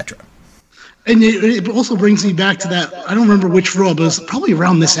etc., etc. And it also brings me back to that, I don't remember which Raw, but it was probably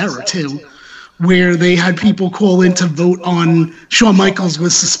around this era, too, where they had people call in to vote on Shawn Michaels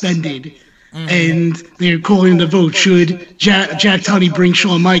was suspended. And they're calling to vote, should Jack Tunney bring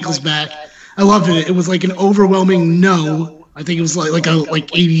Shawn Michaels back? I loved it. It was like an overwhelming no I think it was like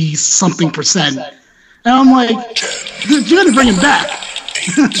 80 something percent. And I'm like, you're gonna bring him back.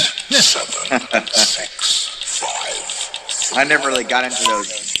 8, 7, 6, 5, I never really got into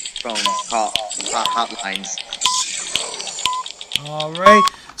those phone hotlines. All right.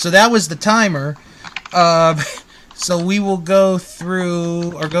 So that was the timer. So we will go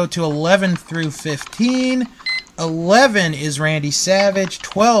to 11 through 15. 11 is Randy Savage,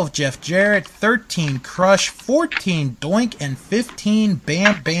 12 Jeff Jarrett, 13 Crush, 14 Doink, and 15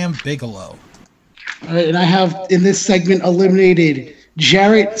 Bam Bam Bigelow. All right, and I have in this segment eliminated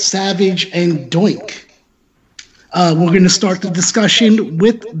Jarrett, Savage, and Doink. We're going to start the discussion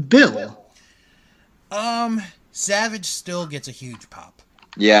with Bill. Savage still gets a huge pop.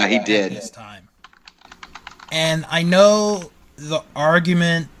 Yeah, he did. This time. And I know the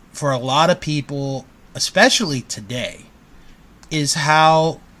argument for a lot of people, especially today, is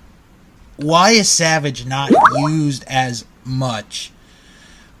why is Savage not used as much,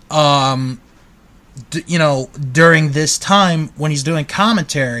 during this time when he's doing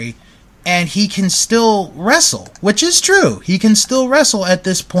commentary, and he can still wrestle, which is true. He can still wrestle at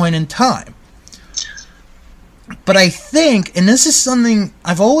this point in time. But I think, and this is something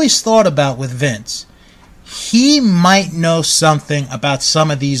I've always thought about with Vince, he might know something about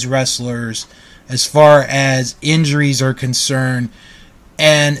some of these wrestlers as far as injuries are concerned,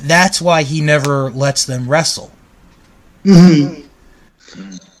 and that's why he never lets them wrestle. Mm-hmm.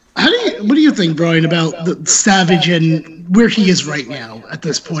 What do you think, Brian, about the Savage and where he is right now at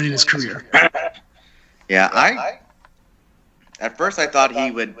this point in his career? Yeah, at first I thought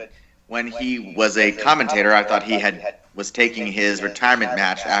he would, when he was a commentator, I thought he was taking his retirement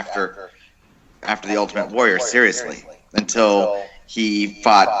match after the Ultimate Warrior seriously, until he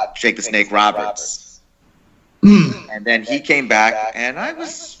fought Jake the Snake Roberts. And then he came back, and I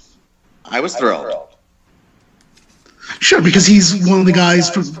was thrilled. Sure, because he's one of the guys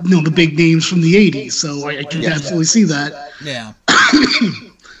from the big names from the '80s, so I can absolutely see that. Yeah.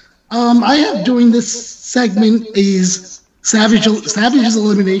 I have during this segment is Savage's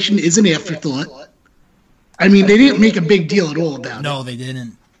elimination is an afterthought. I mean, they didn't make a big deal at all about it. No, they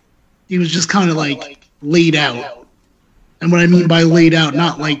didn't. He was just kind of like laid out. And what I mean by laid out,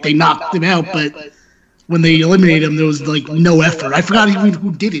 not like they knocked him out, but when they eliminated him, there was like no effort. I forgot even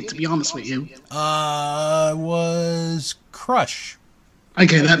who did it, to be honest with you. Was Crush.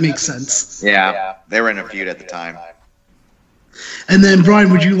 Okay, that makes sense. Yeah, they were in a feud at the time. And then,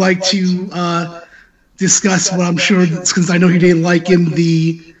 Brian, would you like to discuss what I'm sure, because I know you didn't like him,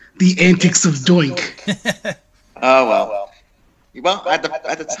 the antics of Doink? Oh, well. Well, at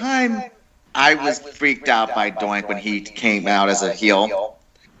the time, I was freaked out by Doink when he came out as a heel.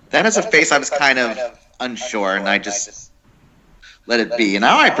 Then as a face, I was kind of unsure, and I just let it be. And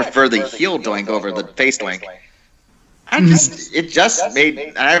now I prefer the heel Doink over the face Doink. I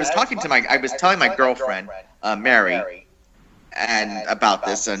was telling my girlfriend, Mary, and about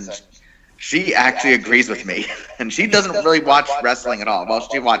this, and she actually agrees with me. And she doesn't really watch wrestling at all. Well,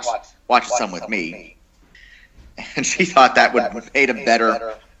 she watches some with me. And she thought that would have made a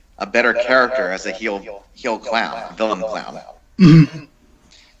better character as a heel clown, villain clown. Mm-hmm.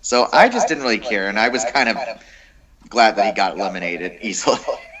 So I just didn't really care, and I was kind of glad that he got eliminated easily.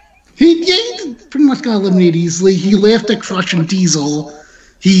 He pretty much got eliminated easily. He laughed at Crush and Diesel.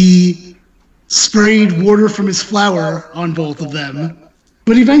 He sprayed water from his flower on both of them.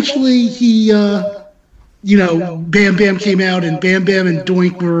 But eventually he, Bam Bam came out, and Bam Bam and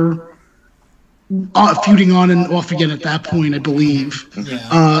Doink were feuding on and off again at that point, I believe.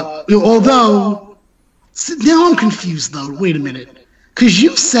 Yeah. Although, now I'm confused, though. Wait a minute. Because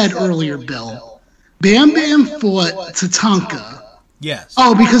you said earlier, Bill, Bam Bam fought Tatanka. Yes.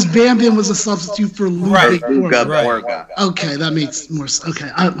 Oh, because Bam Bam was a substitute for Luga Borga. Okay, that makes more sense.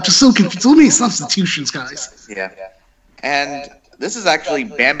 Okay, I'm just so confused. So many substitutions, guys. Yeah. And this is actually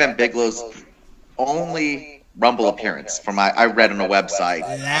Bam Bam Bigelow's only Rumble appearance from I read on a website.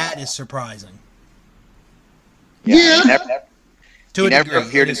 That is surprising. Yeah. He never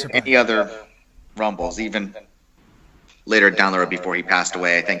appeared in any other Rumbles, even later down the road before he passed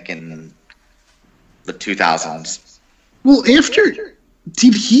away, I think in the 2000s. Well,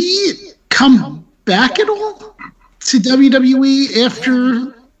 did he come back at all to WWE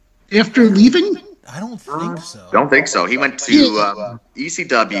after leaving? I don't think so. Don't think so. He went to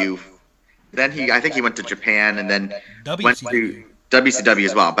ECW. Then I think he went to Japan, and then went to WCW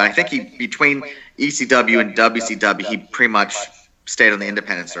as well. But I think between ECW and WCW, he pretty much stayed on the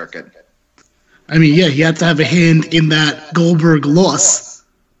independent circuit. I mean, yeah, he had to have a hand in that Goldberg loss.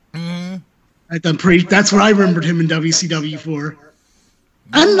 That's what I remembered him in WCW for.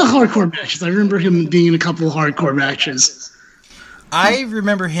 And the hardcore matches. I remember him being in a couple of hardcore matches. I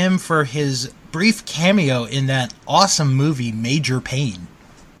remember him for his brief cameo in that awesome movie, Major Payne.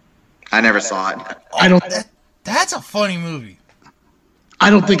 I never saw it. That's a funny movie. I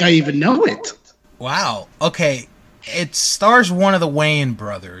don't think I even know it. Wow. Okay. It stars one of the Wayans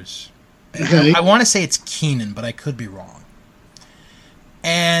brothers. Okay. I want to say it's Keenan, but I could be wrong.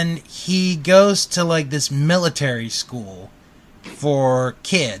 And he goes to like this military school for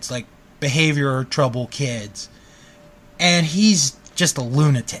kids, like behavior trouble kids. And he's just a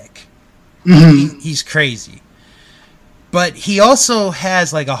lunatic. He's crazy. But he also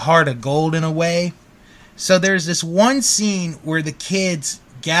has like a heart of gold in a way. So there's this one scene where the kids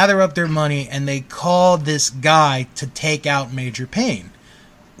gather up their money and they call this guy to take out Major Payne.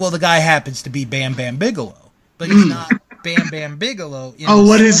 Well, the guy happens to be Bam Bam Bigelow, but he's not Bam Bam Bigelow.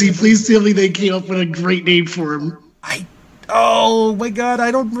 What is he? Please tell me they came up with a great name for him. Oh my God, I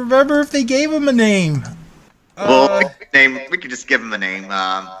don't remember if they gave him a name. Well, we could just give him a name.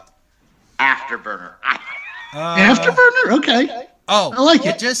 Afterburner. Afterburner? Okay. Oh, I like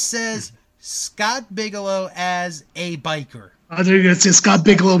it it. just says Scott Bigelow as a biker. I thought you were going to say Scott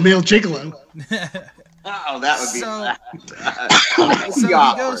Bigelow, male gigolo. Oh, that would be.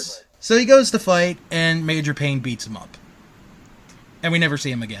 So he goes to fight, and Major Payne beats him up, and we never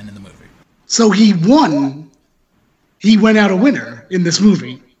see him again in the movie. So he won. He went out a winner in this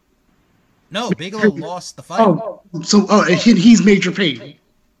movie. No, Bigelow lost the fight. He's Major Payne.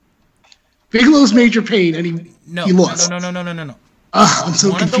 Bigelow's Major Payne, and he lost. No. I'm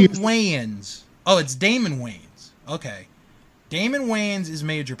so confused. One of the Wayans. Oh, it's Damon Wayans. Okay. Damon Wayans is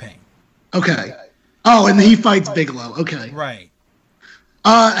Major Payne. Okay. Oh, and he fights Bigelow. Okay. Right.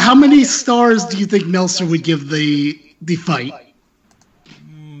 How many stars do you think Meltzer would give the fight?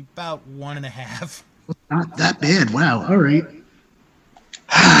 About 1.5. Not that bad. Wow. All right.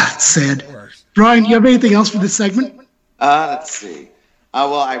 Sad. Brian, do you have anything else for this segment? Let's see.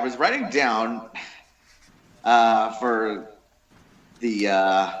 Well, I was writing down for the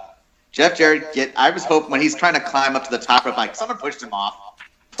Jeff Jarrett I was hoping when he's trying to climb up to the top rope, like someone pushed him off.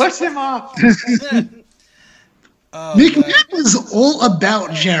 Push him off. Nick was all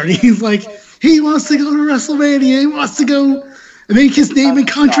about Jarrett. He's like, he wants to go to WrestleMania. He wants to go make his name in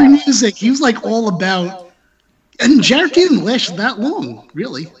country music. He was like all about. And Jarrett didn't last that long,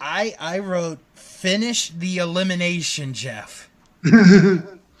 really. I wrote, finish the elimination, Jeff.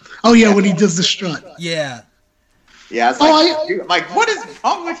 Oh, yeah, when he does the strut. Yeah. Yeah, I'm like, what is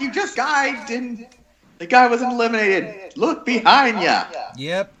wrong with you? The guy wasn't eliminated. Look behind you.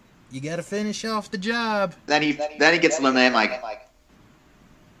 Yep. You got to finish off the job. Then he gets eliminated.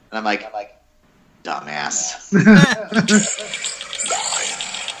 I'm like, dumbass. 9, 8,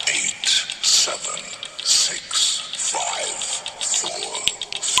 7, 6, 5, 4,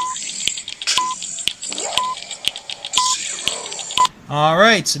 3, 2, 1, 0. All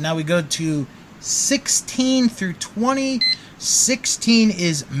right, so now we go to 16 through 20. 16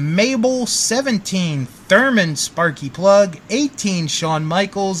 is Mabel, 17 Thurman Sparky Plug, 18 Shawn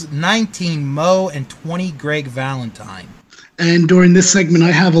Michaels, 19 Mo, and 20 Greg Valentine. And during this segment,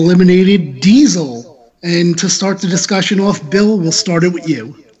 I have eliminated Diesel. And to start the discussion off, Bill, we'll start it with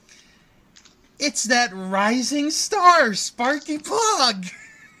you. It's that rising star, Sparky Plug.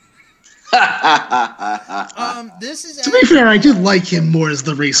 This is To be fair, I did like him more as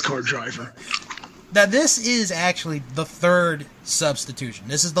the race car driver. Now, this is actually the third substitution.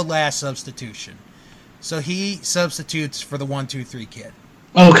 This is the last substitution. So he substitutes for the 1, 2, 3 kid.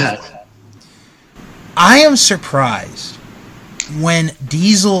 Okay. I am surprised when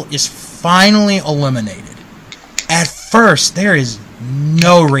Diesel is finally eliminated. At first, there is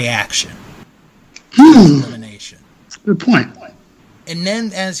no reaction to his elimination. Good point. And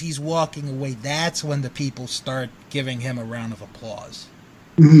then as he's walking away, that's when the people start giving him a round of applause.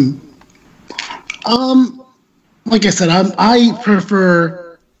 Mm-hmm. Like I said, I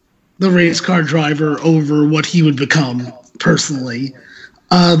prefer the race car driver over what he would become personally.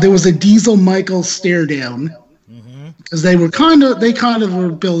 There was a Diesel Michael stare down because they kind of were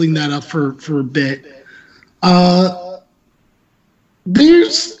building that up for a bit. I'm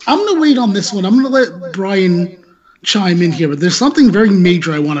gonna wait on this one. I'm gonna let Brian chime in here, but there's something very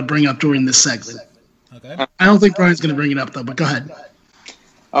major I want to bring up during this segment. Okay. I don't think Brian's gonna bring it up though, but go ahead.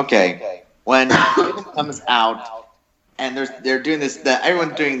 Okay. When Raven comes out and they're doing this,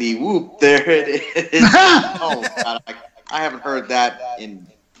 everyone's doing the whoop. There it is. Oh, God, I haven't heard that in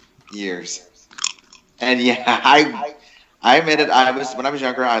years. And yeah, I admit it. When I was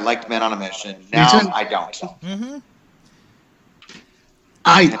younger, I liked Men on a Mission. Now I don't. Mm-hmm.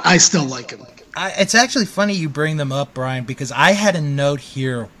 I still like him. It's actually funny you bring them up, Brian, because I had a note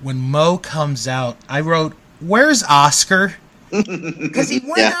here when Mo comes out. I wrote, "Where's Oscar?" Because he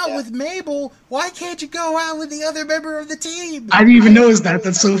went out with Mabel. Why can't you go out with the other member of the team? I didn't even notice that.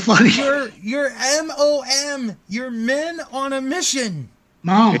 That's so funny. You're MOM. You're men on a mission.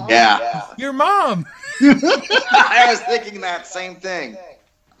 Mom. Yeah. Your mom. I was thinking that same thing.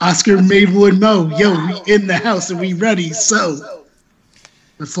 Oscar, Mabel, and Mo. Yo, we in the house and we ready. So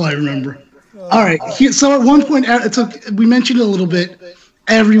that's all I remember. All right. So at one point, we mentioned it a little bit.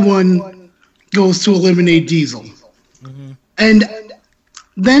 Everyone goes to eliminate Diesel. Mm-hmm. And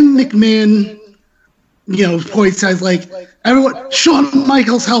then McMahon, points out like, everyone, Shawn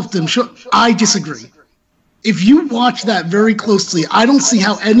Michaels helped him. I disagree. If you watch that very closely, I don't see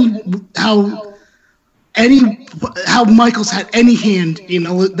how Michaels had any hand in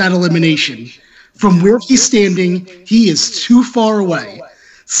that elimination. From where he's standing, he is too far away.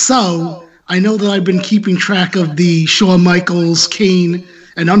 So I know that I've been keeping track of the Shawn Michaels, Kane,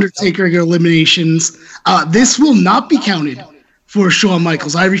 and Undertaker eliminations. This will not be counted for Shawn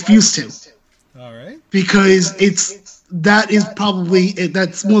Michaels. I refuse to. All right. Because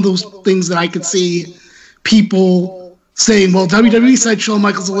that's one of those things that I could see people saying, well, WWE said Shawn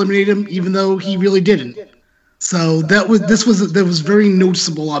Michaels eliminated him, even though he really didn't. So that was very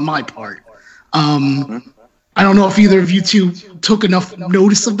noticeable on my part. I don't know if either of you two took enough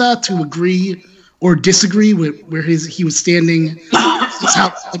notice of that to agree or disagree with where he was standing. That's how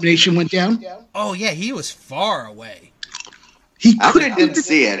the elimination went down. Oh yeah, he was far away. I didn't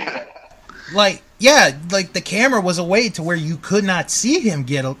see it. Like the camera was away to where you could not see him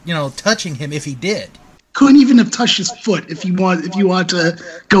get, touching him if he did. Couldn't even have touched his foot if you want to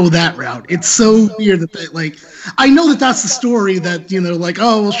go that route. It's so weird that I know that's the story that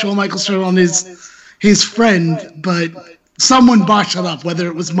Shawn Michaels turned on his friend, but someone botched it up. Whether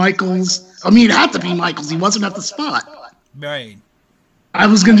it was Michaels, it had to be Michaels. He wasn't at the spot. Right. I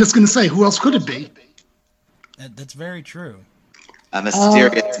was just gonna say, who else could it be? That's very true. A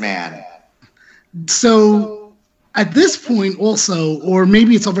mysterious man. So at this point, also, or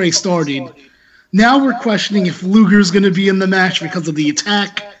maybe it's already started. Now we're questioning if Luger's going to be in the match because of the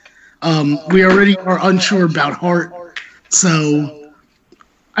attack. We already are unsure about Hart. So,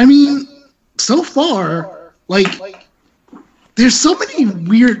 so far, there's so many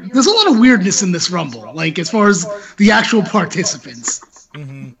there's a lot of weirdness in this Rumble, as far as the actual participants.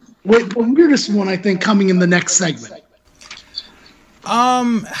 Mm-hmm. The weirdest one, I think, coming in the next segment.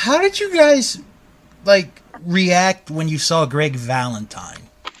 How did you guys, react when you saw Greg Valentine?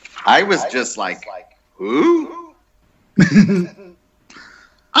 I was just like, who?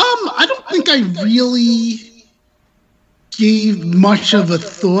 I don't think I really gave much of a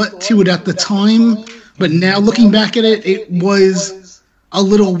thought to it at the time, but now looking back at it, it was a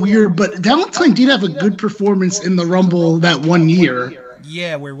little weird. But Valentine did have a good performance in the Rumble that one year.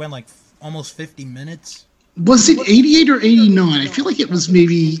 Yeah, where it went almost 50 minutes. Was it 88 or 89? I feel like it was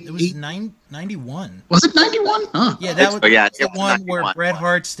maybe... It was 91. Was it 91? Huh. Yeah, that was the one 91. Where Bret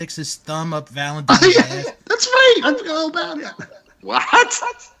Hart sticks his thumb up Valentine's ass. That's right. I forgot all about it. What?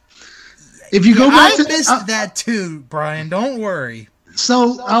 If you go back I missed that too, Brian. Don't worry.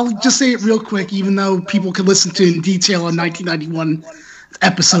 So I'll just say it real quick, even though people can listen to it in detail on 1991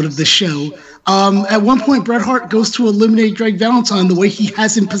 episode of this show. At one point, Bret Hart goes to eliminate Greg Valentine. The way he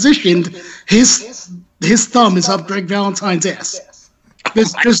has him positioned, his thumb is up Greg Valentine's ass.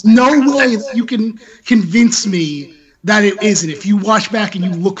 There's no way that you can convince me that it isn't. If you watch back and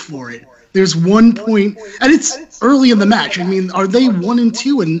you look for it, there's one point, and it's early in the match. Are they 1 and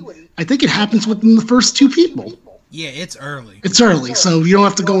 2? And I think it happens within the first 2 people. Yeah, it's early. It's early, so you don't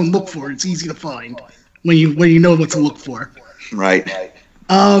have to go and look for it. It's easy to find when you know what to look for. Right.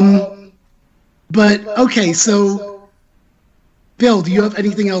 But okay, so Bill, do you have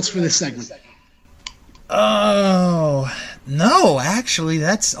anything else for this segment? Oh, no, actually,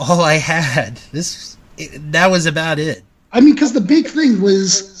 that's all I had. That was about it. Because the big thing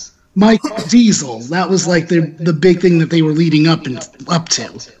was Mike Diesel. That was the big thing that they were leading up to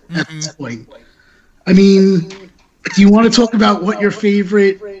at this point. Do you want to talk about what your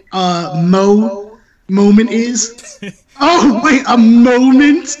favorite Mo moment is? Oh, wait, a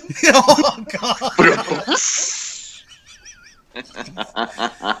moment? Oh, God.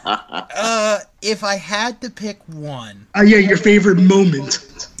 If I had to pick one... yeah, your favorite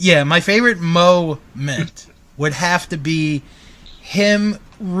moment. Yeah, my favorite moment would have to be him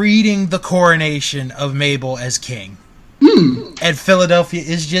reading the coronation of Mabel as king. And Philadelphia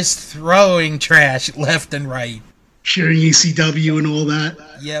is just throwing trash left and right. Sharing ECW and all that.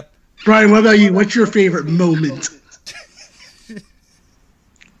 Yep. Brian, what about you? What's your favorite moment?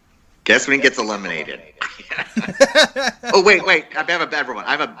 Guess when he gets eliminated. Oh, wait. I have a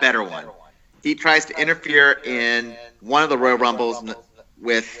better one. He tries to interfere in one of the Royal Rumbles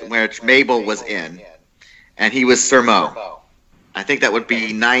with which Mabel was in, and he was Sir Mo. I think that would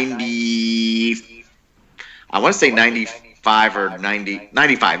be 90. I want to say 95 or 90.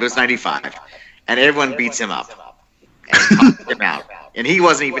 95. It was 95, and everyone beats him up and knocks him out, and he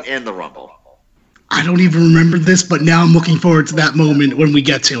wasn't even in the Rumble. I don't even remember this, but now I'm looking forward to that moment when we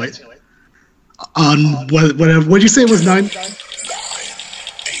get to it. On whatever. What'd you say it was 9? 9, 8,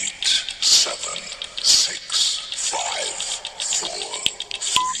 7, 6, 5, 4,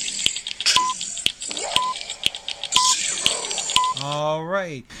 3, 2, 1, 0. All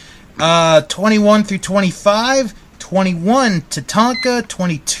right. 21 through 25. 21, Tatanka.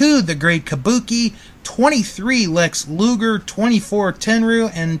 22, The Great Kabuki. 23, Lex Luger. 24,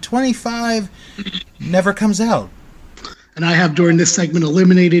 Tenryu. And 25, never comes out. And I have during this segment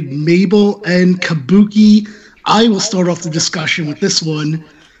eliminated Mabel and Kabuki. I will start off the discussion with this one.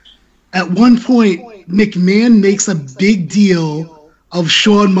 At one point, McMahon makes a big deal of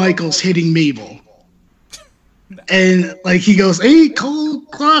Shawn Michaels hitting Mabel. And like he goes, 8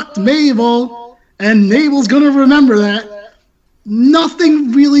 cold clocked Mabel, and Mabel's gonna remember that.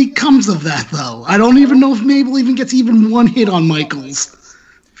 Nothing really comes of that though. I don't even know if Mabel even gets even one hit on Michaels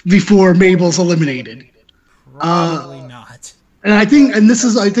before Mabel's eliminated. Probably not. And I think this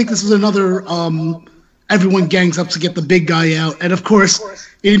is another everyone gangs up to get the big guy out. And of course,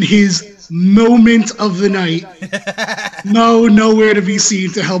 in his moment of the night, nowhere to be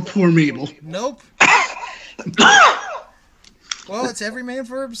seen to help poor Mabel. Nope. Well, it's every man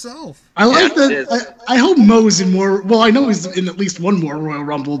for himself. I like that. I hope Mo's in more. Well, I know he's in at least one more Royal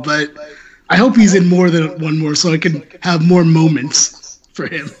Rumble, but I hope he's in more than one more so I can have more moments for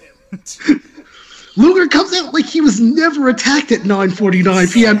him. Luger comes out like he was never attacked at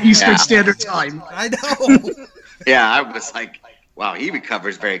 9:49 p.m. Eastern Standard Time. I know. Yeah, I was like, wow, he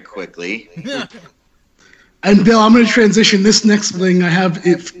recovers very quickly. And Bill, I'm going to transition this next thing I have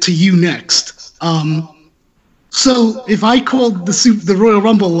to you next. So if I called the Royal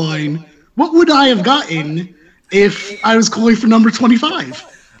Rumble line, what would I have gotten if I was calling for number 25?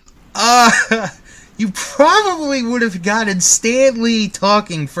 You probably would have gotten Stan Lee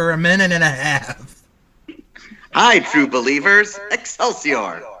talking for a minute and a half. Hi, true believers.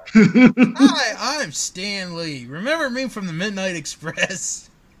 Excelsior. Hi, I'm Stan Lee. Remember me from the Midnight Express?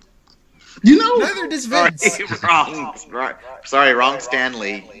 You know, Neither does Vince. Wrong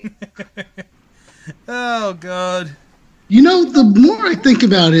Stanley. Oh, God. You know, the more I think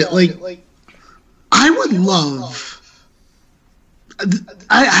about it, like, I would love...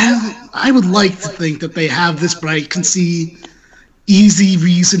 I would like to think that they have this, but I can see easy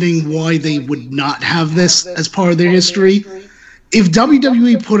reasoning why they would not have this as part of their history. If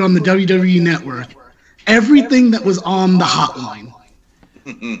WWE put on the WWE Network everything that was on the hotline,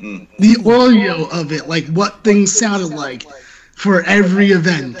 the audio of it, like what things sounded like for every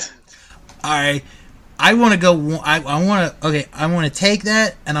event. All right. I want to go... I want to take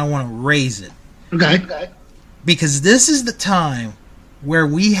that and I want to raise it. Okay. Because this is the time where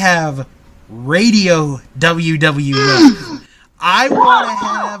we have Radio WWF. I want to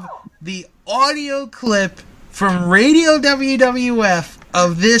have the audio clip from Radio WWF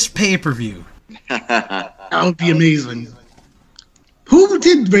of this pay-per-view. That would be amazing. Who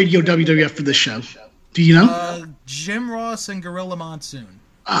did Radio WWF for this show? Do you know? Jim Ross and Gorilla Monsoon.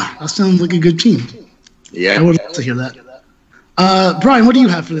 That sounds like a good team. Yeah. I would love to hear that. Brian, what do you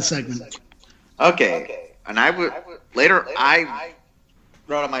have for this segment? Okay. And I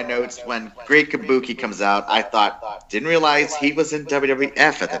wrote on my notes when Great Kabuki comes out, I didn't realize he was in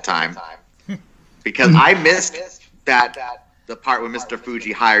WWF at the time. Because I missed the part where Mr.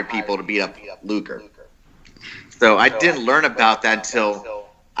 Fuji hired people to beat up Luger. So I didn't learn about that until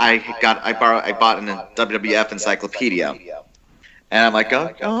I bought a WWF encyclopedia. And I'm like,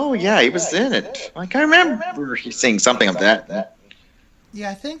 oh yeah, he was in it. Like, I remember he saying something of that. Yeah,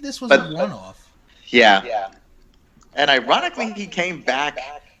 I think this was a one-off. Yeah. And ironically, he came back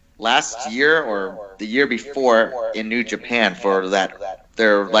last year or the year before in New Japan for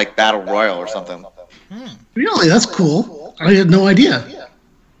their like Battle Royal or something. Really? That's cool. I had no idea.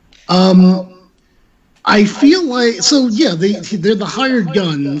 I feel like... So, yeah, they're the hired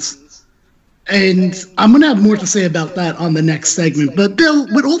guns. And I'm going to have more to say about that on the next segment. But, Bill,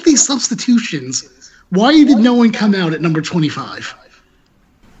 with all these substitutions, why did no one come out at number 25?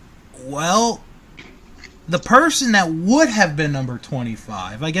 Well, the person that would have been number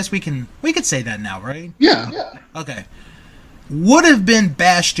 25, I guess we could say that now, right? Yeah. Okay. Would have been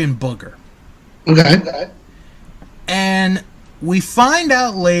Bastion Booger. Okay. And we find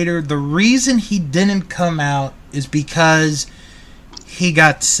out later the reason he didn't come out is because he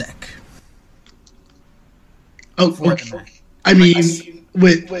got sick. Oh, before okay. the match. I mean,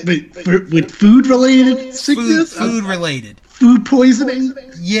 with food related sickness, Food related. food poisoning.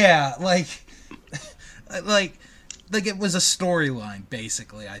 Yeah, like it was a storyline,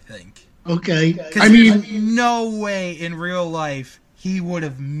 basically, I think. Okay, Because I there's mean, no way in real life he would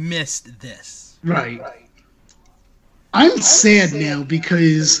have missed this. right. I'm sad now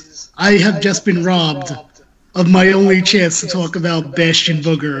because I have just been robbed of my only chance to talk about Bastion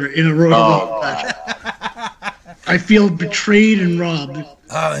Booger in a Royal Rumble match. I feel betrayed and robbed.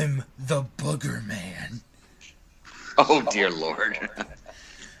 I'm the Booger Man. Oh dear Lord.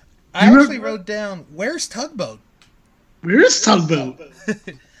 I actually wrote down, where's Tugboat? Where is Tugboat?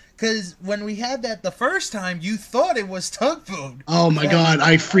 Because when we had that the first time, you thought it was Tugboat. Oh my god,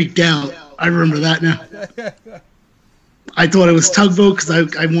 I freaked out. I remember that now. I thought it was Tugboat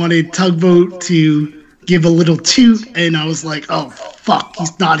because I wanted Tugboat to give a little toot, and I was like, oh fuck,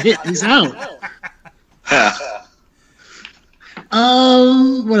 he's not hit, he's out.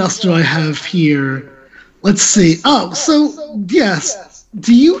 What else do I have here? Let's see. Oh, so yes.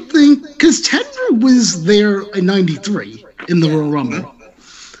 Do you think, because Tenru was there in '93 in the Royal Rumble,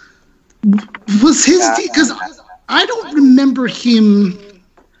 was his, because I don't remember him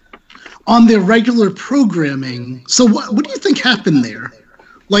on their regular programming. So what do you think happened there?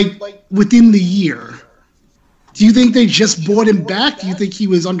 Like within the year? Do you think they just brought him back? Do you think he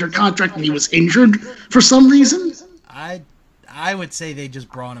was under contract and he was injured for some reason? I would say they just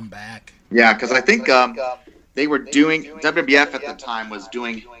brought him back. Yeah, because I think they were doing, WWF at the time was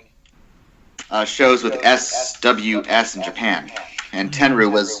doing shows with SWS in Japan, and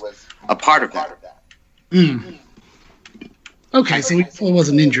Tenru was a part of that. Mm. Okay, so he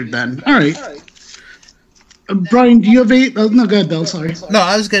wasn't injured then. All right. Brian, do you have a... Oh, no, go ahead, Bill, sorry. No,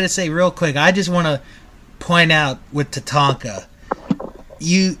 I was going to say real quick, I just want to point out with Tatanka,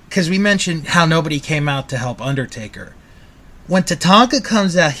 because we mentioned how nobody came out to help Undertaker. When Tatanka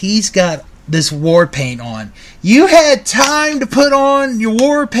comes out, he's got this war paint on. You had time to put on your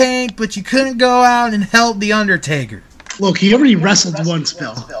war paint, but you couldn't go out and help the Undertaker. Look, he already wrestled once,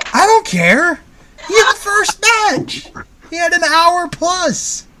 Bill. I don't care. He had the first match. He had an hour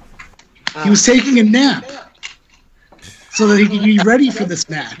plus. He was taking a nap so that he could be ready for this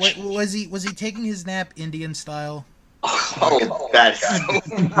match. Wait, was he taking his nap Indian style? Oh, that's so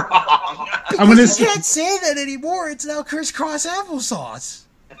wrong. I'm gonna You say, can't say that anymore. It's now crisscross applesauce.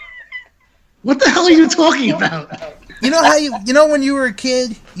 what the hell are you talking about? You know how you know when you were a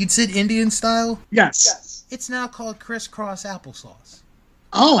kid, you'd sit Indian style? Yes. It's now called crisscross applesauce.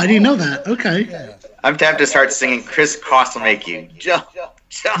 Oh, I didn't know that. Okay. Yeah. I'm tempted to start singing "Crisscross will make you jump,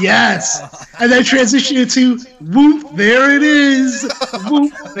 jump." Yes. And then transition it to whoop, there it is.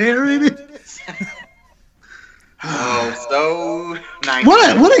 Whoop, there it is. Oh, so nice.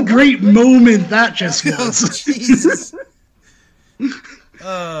 What a great moment that just was. Jesus.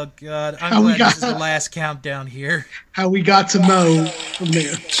 Oh God! I'm How we glad this is got- the last countdown here. How we got to Mo from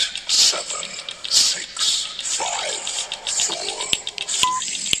there. 7, 6, 5, 4,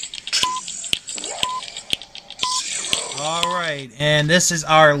 3, 2, 1, 0. All right, and this is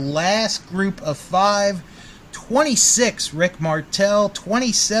our last group of 5. 26, Rick Martel.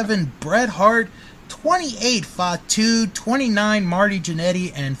 27, Bret Hart. 28, Fatu. 29, Marty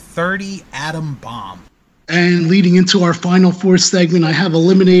Jannetty. And 30, Adam Bomb. And leading into our final 4 segment, I have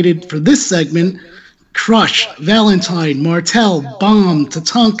eliminated for this segment Crush, Valentine, Martel, Bomb,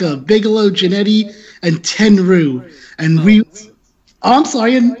 Tatanka, Bigelow, Jannetty, and Tenru. And we... Oh, I'm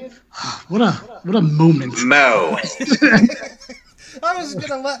sorry. And, what a moment. Mo. I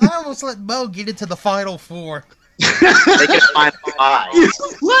almost let Mo get into the final 4. They can find 5.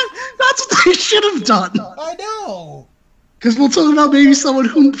 What? That's what they should have done. I know. Because we'll talk about maybe someone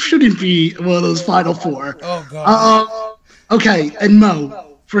who shouldn't be one of those final 4. Oh God. Okay, and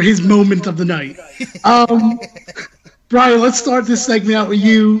Mo, for his moment of the night. Brian, let's start this segment out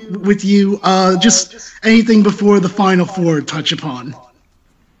with you. Just anything before the final 4 touch upon.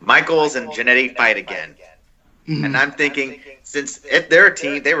 Michaels and Jannetty fight again. And I'm thinking, since if they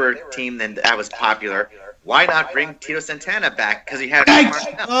were a team that was popular, why not bring Tito Santana back? Because he had.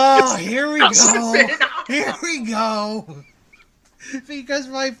 Oh, here we go. Here we go. Because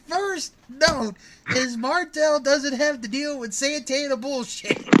my first note is Martel doesn't have to deal with Santana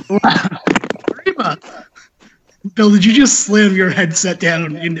bullshit. Reba. Bill, did you just slam your headset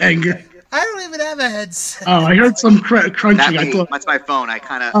down in anger? I don't even have a headset. Oh, I heard some crunching. I thought That's my phone. I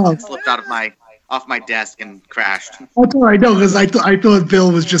kind of slipped out of off my desk and crashed. that's all right. No, because I thought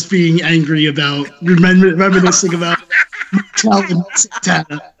Bill was just being angry about reminiscing about Martel and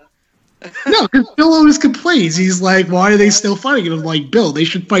Santana. No, because Bill always complains. He's like, "Why are they still fighting?" And I'm like, "Bill, they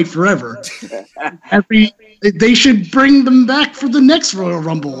should fight forever." They should bring them back for the next Royal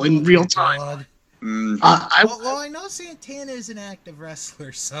Rumble in real time. God. Mm. I know Santana is an active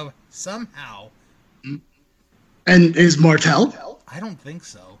wrestler, so somehow. And is Martel? I don't think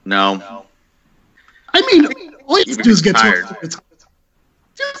so. No. I mean, all you have to do is get Tired. tossed over the top.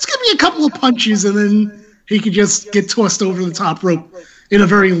 Just give me a couple of punches, and then he could just get tossed over the top rope in a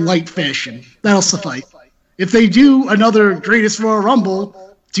very light fashion. That'll suffice. If they do another Greatest Royal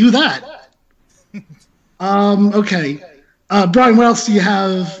Rumble, do that. Okay. Brian, what else do you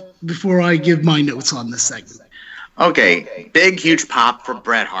have before I give my notes on this segment? Okay, big, huge pop for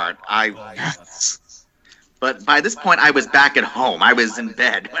Bret Hart. Yes. But by this point, I was back at home. I was in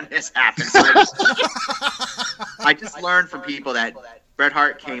bed when this happened. So I just learned from people that Bret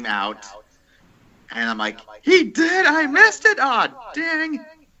Hart came out, and I'm like, he did? I missed it? Oh, dang.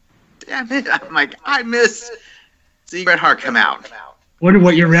 Damn it. I'm like, I missed seeing Bret Hart come out. Wonder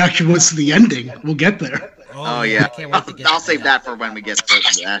what your reaction was to the ending. We'll get there. Oh, yeah. I can't wait to get I'll to save that for when we get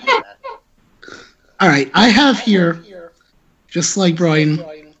to that. All right, I have here, just like Brian,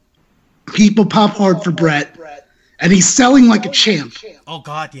 people pop hard for Bret, and he's selling like a champ. Oh,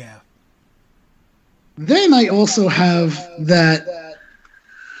 God, yeah. Then I also have that.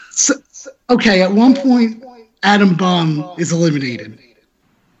 Okay, at one point, Adam Bomb is eliminated.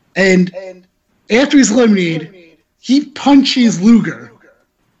 And after he's eliminated, he punches Luger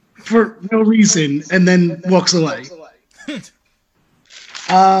for no reason and then walks away.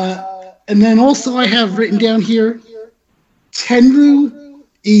 And then also I have written down here, Tenru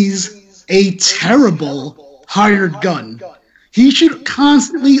is a terrible hired gun. He should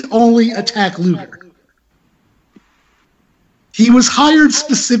constantly only attack Luger. He was hired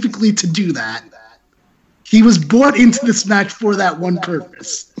specifically to do that. He was brought into this match for that one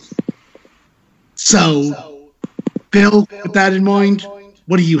purpose. So, Bill, with that in mind,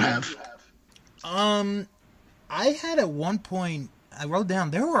 what do you have? I had at one point, I wrote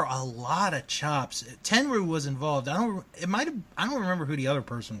down there were a lot of chops. Tenru was involved. I don't remember who the other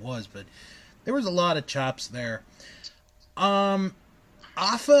person was, but there was a lot of chops there.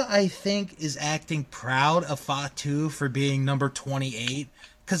 Afa, I think, is acting proud of Fatu for being number 28.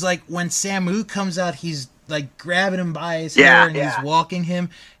 Because, like, when Samu comes out, he's, like, grabbing him by his hair and he's walking him.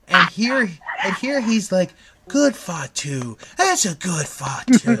 And here he's like, good Fatu. That's a good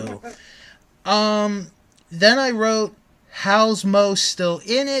Fatu. Then I wrote, how's Mo still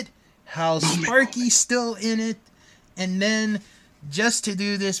in it? How's Sparky still in it? And then, just to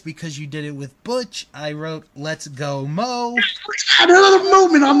do this because you did it with Butch, I wrote, let's go Mo. Had another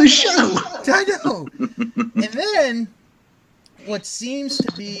moment on the show. I know. And then, what seems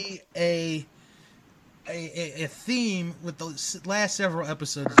to be a theme with the last several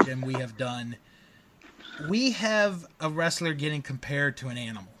episodes, Jim, we have done, we have a wrestler getting compared to an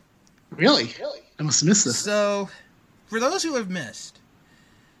animal. Really? I must have missed this. So, for those who have missed,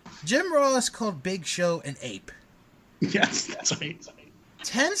 Jim Ross called Big Show an ape. Yes, that's right.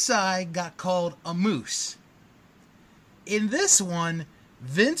 Tensai got called a moose. In this one,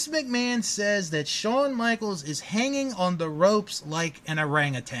 Vince McMahon says that Shawn Michaels is hanging on the ropes like an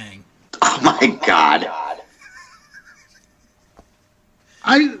orangutan. Oh, my God.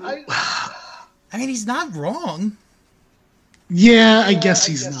 I mean, he's not wrong. Yeah, I guess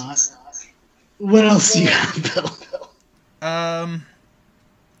he's not. What else do you have, Bill?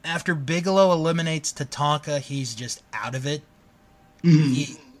 After Bigelow eliminates Tatanka, he's just out of it.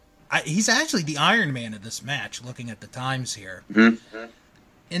 Mm-hmm. He's actually the Iron Man of this match, looking at the times here. Mm-hmm.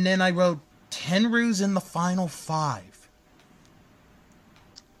 And then I wrote, Tenru's in the final 5.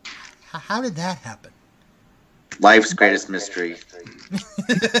 How did that happen? Life's greatest mystery.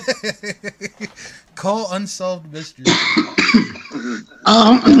 Call Unsolved Mysteries.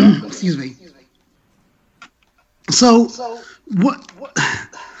 Excuse me. So, what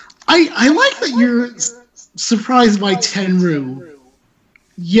I like that you're surprised by Tenru,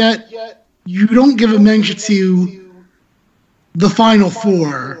 yet you don't give a mention to the Final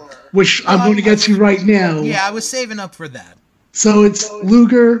 4, which I'm going to get to right now. Yeah, I was saving up for that. So it's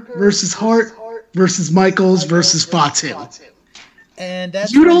Luger versus Hart versus Michaels versus Fatu. And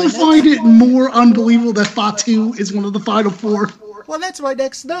that's you don't find it more unbelievable that Fatu is one of the Final 4? Well, that's my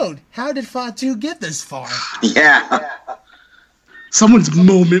next note. How did Fatu get this far? Yeah. Someone's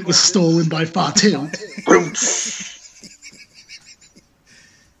moment was stolen by Fatu.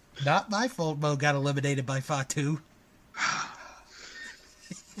 Not my fault Mo got eliminated by Fatu.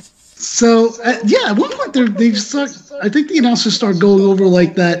 So, at one point they just start, I think the announcers start going over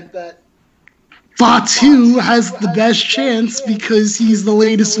like that Fatu has the best chance because he's the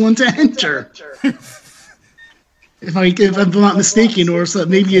latest one to enter. If I'm not mistaken, or so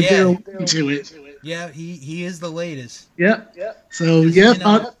maybe a Daryl into it. Yeah, he is the latest. Yeah. So, yeah,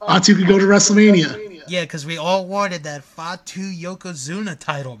 Fatu could go to WrestleMania. Yeah, because we all wanted that Fatu Yokozuna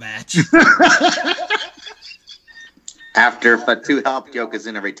title match. After Fatu helped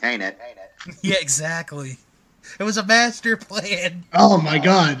Yokozuna retain it. Yeah, exactly. It was a master plan. Oh my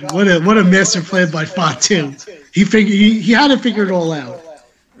God! What a master plan by Fatu. He had to figure it all out.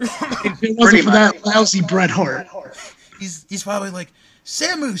 If it wasn't for that lousy Bret Hart. He's probably like,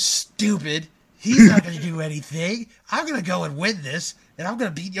 Samu's stupid. He's not going to do anything. I'm going to go and win this, and I'm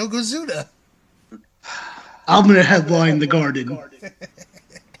going to beat Yokozuna. I'm going to headline the Garden.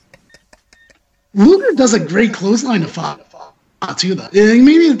 Luger does a great clothesline of Fatu, though.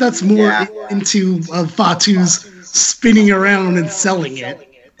 Maybe that's more into Fatu's spinning around and selling it.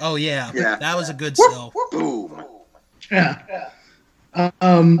 Oh, yeah. That was a good sell. Boom. Yeah.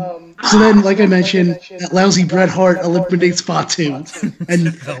 So then, like I mentioned, that lousy Bret Hart eliminates Fatu,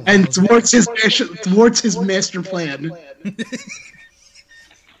 and thwarts his master plan.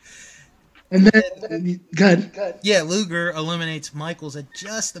 And then, good. Yeah, Luger eliminates Michaels at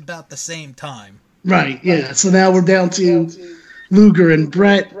just about the same time. Right. Yeah. So now we're down to Luger and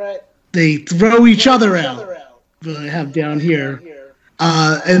Bret. They throw each other out. What I have down here,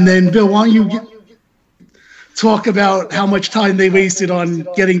 and then Bill, why don't you talk about how much time they wasted on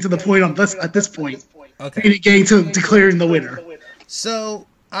getting to the point at this point. Okay. Getting to declaring the winner. So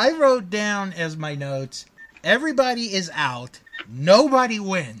I wrote down as my notes, everybody is out, nobody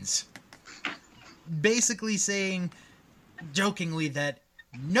wins. Basically saying, jokingly, that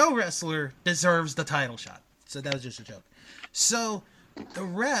no wrestler deserves the title shot. So that was just a joke. So the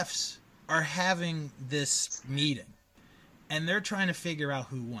refs are having this meeting, and they're trying to figure out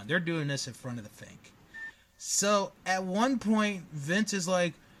who won. They're doing this in front of the Fink. So, at one point, Vince is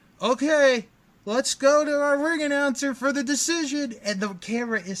like, okay, let's go to our ring announcer for the decision. And the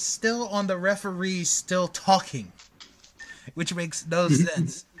camera is still on the referee still talking, which makes no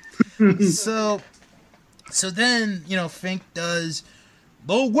sense. So then, Fink does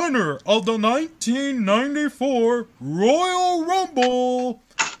the winner of the 1994 Royal Rumble.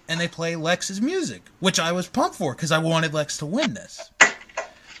 And they play Lex's music, which I was pumped for because I wanted Lex to win this.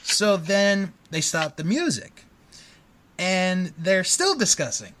 So then they stop the music, and they're still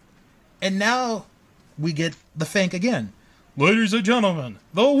discussing. And now we get the Fink again. Ladies and gentlemen,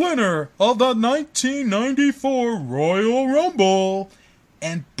 the winner of the 1994 Royal Rumble.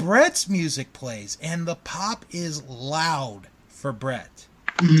 And Bret's music plays, and the pop is loud for Bret.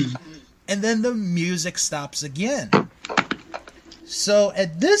 And then the music stops again. So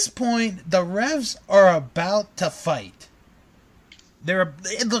at this point, the refs are about to fight.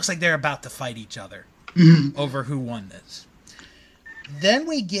 It looks like they're about to fight each other over who won this. Then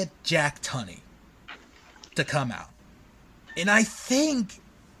we get Jack Tunney to come out. And I think,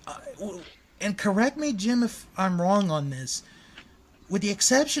 and correct me, Jim, if I'm wrong on this, with the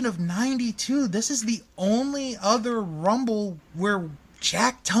exception of 92, this is the only other Rumble where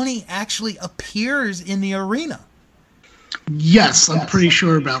Jack Tunney actually appears in the arena. Yes, I'm pretty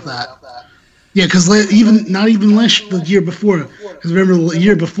sure about that. Yeah, because not even the year before. Because remember, the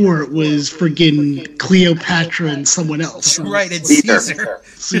year before it was friggin' Cleopatra and someone else. Right, it's Caesar.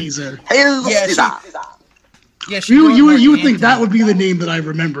 Caesar. You would think that would be the name that I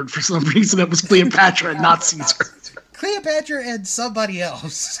remembered for some reason. It was Cleopatra and not Caesar. Cleopatra and somebody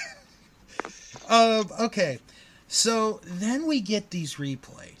else. Okay, so then we get these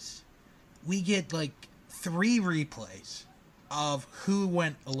replays. We get like 3 replays of who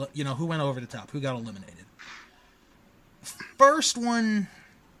went over the top, who got eliminated. First one,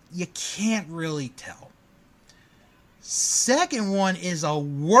 you can't really tell. Second one is a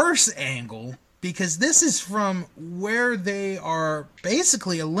worse angle because this is from where they are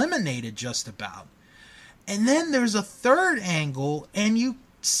basically eliminated just about. And then there's a third angle and you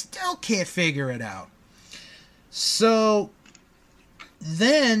still can't figure it out. So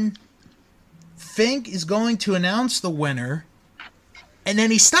then Fink is going to announce the winner, and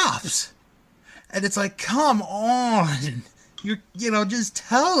then he stops. And it's like, come on. Just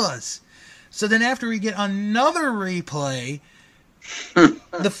tell us. So then after we get another replay,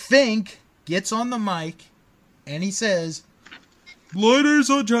 the Fink gets on the mic, and he says, ladies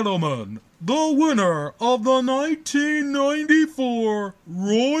and gentlemen, the winner of the 1994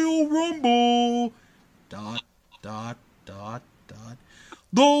 Royal Rumble... ...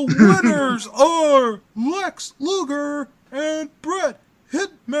 The winners are Lex Luger and Bret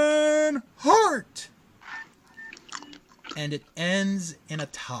Hitman Hart. And it ends in a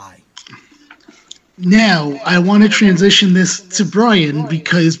tie. Now, I want to transition this to Brian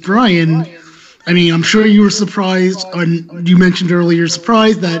because Brian, I'm sure you were surprised, you mentioned earlier,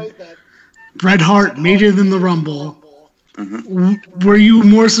 surprised that Bret Hart made it in the Rumble. Were you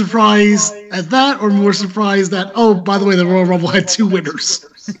more surprised at that, or more surprised that, oh, by the way, the Royal Rumble had 2 winners?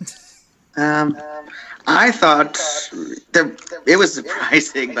 I thought it was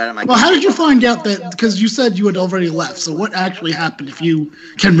surprising, but I'm like, Well, how did you find out that? Because you said you had already left. So what actually happened, if you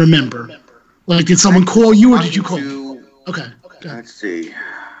can remember? Like, did someone call you, or did you call? Okay. Let's see.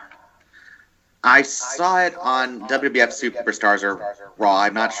 I saw it on WWF Superstars or Raw.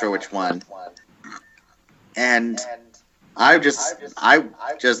 I'm not sure which one. And I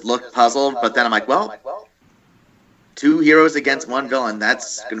just looked puzzled, but then I'm like, well, 2 heroes against 1 villain.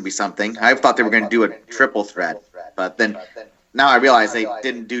 That's going to be something. I thought they were going to do a triple threat, but then now I realize they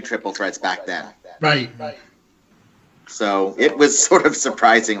didn't do triple threats back then. Right. So it was sort of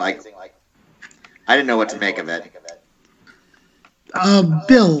surprising. Like, I didn't know what to make of it.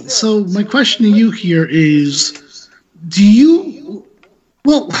 Bill, so my question to you here is,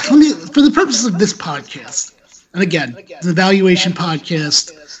 well, for the purposes of this podcast, and again, the evaluation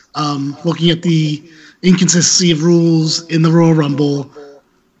podcast, looking at the inconsistency of rules in the Royal Rumble,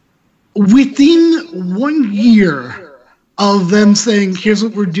 within 1 year of them saying, here's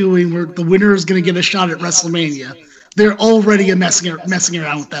what we're doing, the winner is going to get a shot at WrestleMania, they're already messing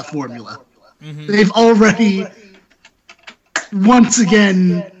around with that formula. Mm-hmm. They've already once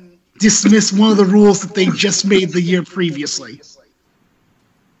again dismissed one of the rules that they just made the year previously.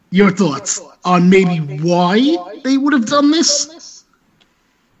 Your thoughts on maybe why they would have done this?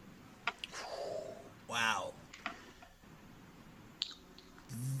 Wow.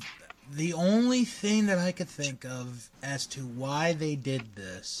 The only thing that I could think of as to why they did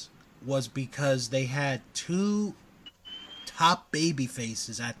this was because they had 2 top baby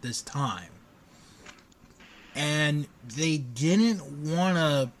faces at this time. And they didn't want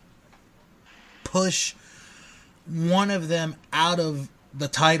to push one of them out of the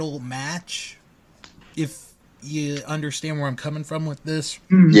title match, if you understand where I'm coming from with this.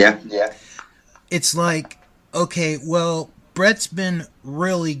 Yeah. It's like, okay, well, Bret's been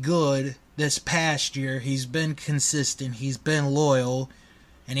really good this past year. He's been consistent. He's been loyal.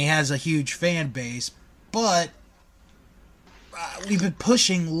 And he has a huge fan base. But we've been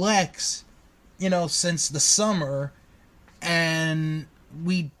pushing Lex, since the summer, and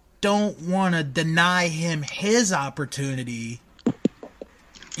we don't want to deny him his opportunity,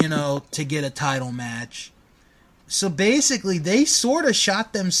 to get a title match. So basically, they sort of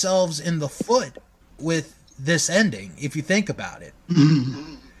shot themselves in the foot with this ending, if you think about it.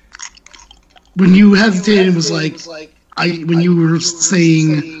 Mm-hmm. When you hesitated, it was like, when you were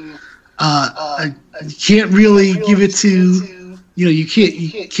saying, I can't really give it to, you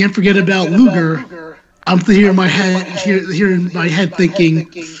can't forget about Luger. I'm here in my head thinking,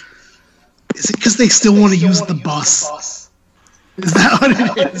 is it because they still want to use the bus? Is that what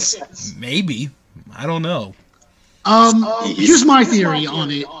it is? Maybe. I don't know. Here's my theory on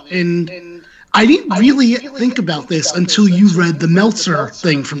it, and I didn't really think about this until you read the Meltzer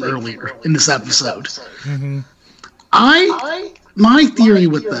thing from earlier in this episode. Mm-hmm. My theory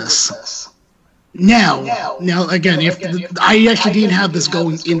with this. Now again, I actually didn't have this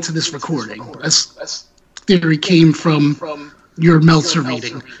going into this recording. This theory came from your Meltzer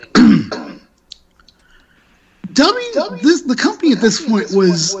reading. The company at this point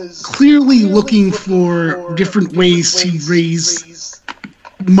was clearly looking for different ways to raise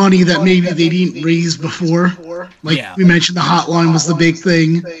money that maybe they didn't raise before. We mentioned, the hotline was the big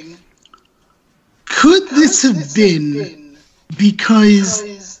thing. Could this have been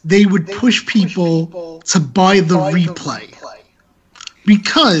because they would push people to buy the replay?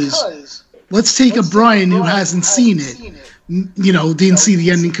 Because let's take a Brian who hasn't seen it, didn't see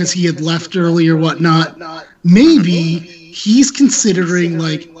the ending because he had left early or whatnot. Maybe he's considering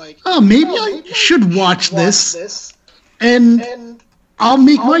maybe I should watch this, and I'll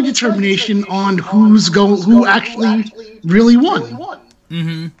make my determination on who actually really won.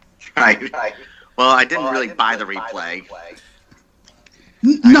 Mm-hmm. Right. Well, I didn't really buy the replay.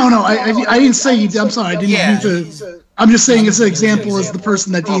 No, I didn't say you did. I'm sorry, I didn't mean to. I'm just saying as an example as the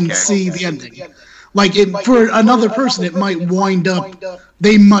person that didn't see the ending. For another person, it might wind up,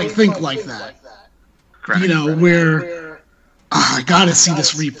 they might think like that. Correct. Where I gotta see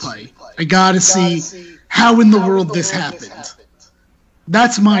this replay. I gotta see how in the world this happened.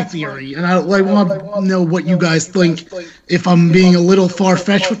 That's my theory, and I want to know what you guys think, if I'm being a little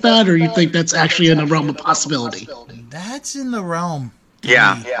far-fetched with that, or you think that's actually in the realm of possibility. That's in the realm.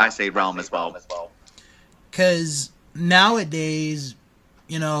 Yeah, I say realm as well. Because nowadays,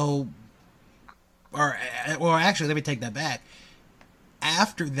 or actually, let me take that back.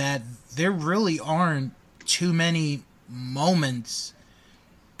 After that, there really aren't too many moments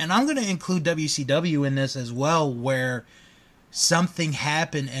and I'm going to include WCW in this as well, where something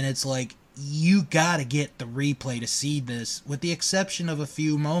happened and it's like, you got to get the replay to see this, with the exception of a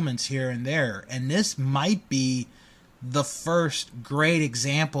few moments here and there. And this might be the first great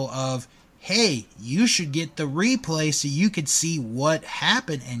example of, hey, you should get the replay so you could see what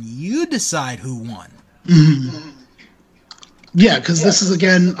happened and you decide who won. Mm-hmm. Yeah, because this is,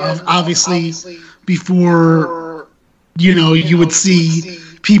 again, obviously before, you would see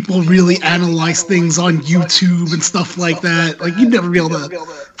people really analyze things on YouTube and stuff like that. Like, you'd never be able to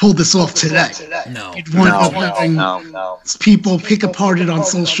pull this off today. No. You'd want people pick apart it on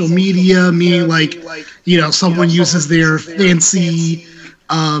social media, meaning like, someone uses their fancy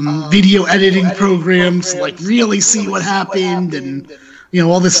video editing programs to, like, really see what happened, and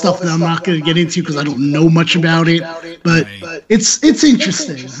all this stuff that I'm not going to get into because I don't know much about it. But it's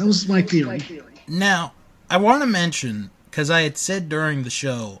interesting. That was my theory. Now, I want to mention, because I had said during the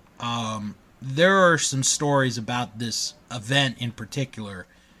show, there are some stories about this event in particular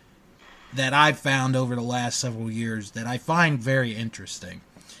that I've found over the last several years that I find very interesting.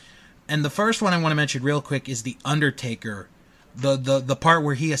 And the first one I want to mention real quick is The Undertaker. The part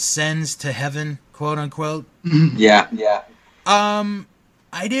where he ascends to heaven, quote unquote. Yeah.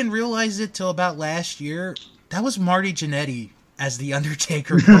 I didn't realize it till about last year. That was Marty Jannetty as The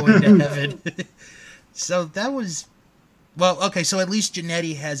Undertaker going to heaven. So that was... Well, okay, so at least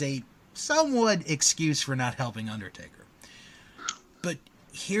Jannetty has a somewhat excuse for not helping Undertaker. But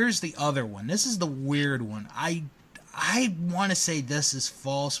here's the other one. This is the weird one. I want to say this is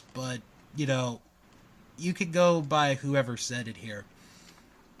false, but, you could go by whoever said it here.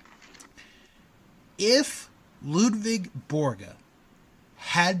 If Ludwig Borga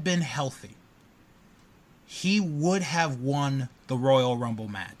had been healthy, he would have won the Royal Rumble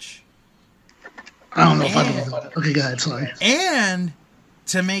match. I don't know if I believe that. Okay, go ahead, sorry. And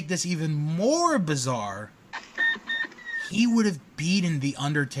to make this even more bizarre, he would have beaten The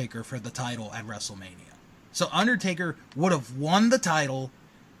Undertaker for the title at WrestleMania. So Undertaker would have won the title,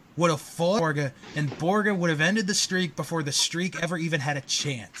 would have fought Borga, and Borga would have ended the streak before the streak ever even had a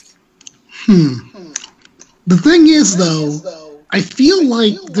chance. The thing is, though, I feel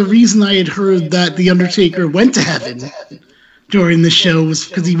like the reason I had heard that The Undertaker went to heaven during the show was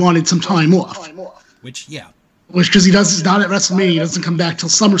because he wanted some time off. Which, yeah. Which, because he's not at WrestleMania, he doesn't come back till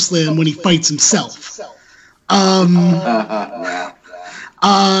SummerSlam when he fights himself. So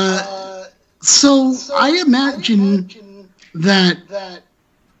I imagine that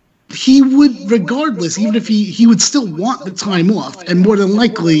he would, regardless, even if he would still want the time off, and more than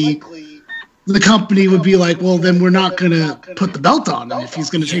likely the company would be like, well, then we're not going to put the belt on him if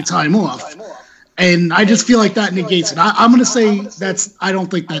he's going to take time off. And I just feel like that negates it. I'm going to say I don't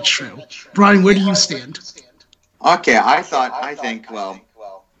think that's true. Brian, where do you stand? Okay, I think,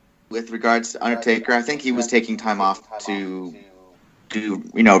 with regards to Undertaker, I think he was taking time off to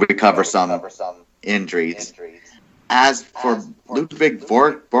recover some injuries. As for Ludwig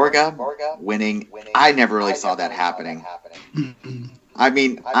Borga winning, I never really saw that happening. I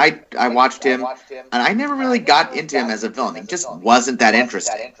mean, I watched him, and I never really got into him as a villain. He just wasn't that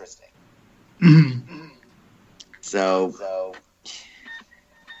interesting. So,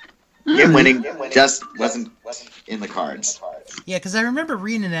 him winning just wasn't in the cards. Yeah, because I remember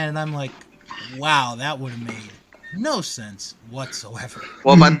reading that, and I'm like, wow, that would have made no sense whatsoever.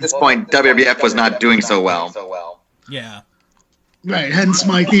 Well, but at this point, WWF was not doing so well. Yeah. Right, hence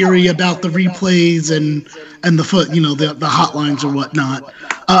my theory about the replays and the the hotlines or whatnot.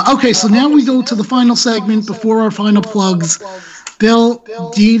 Okay, so now we go to the final segment before our final plugs.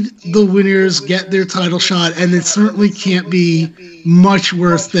 Did the winners get their title shot? And it certainly can't be much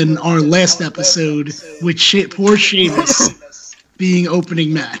worse than our last episode, with poor Sheamus being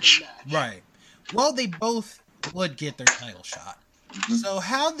opening match. Right. Well, they both would get their title shot. So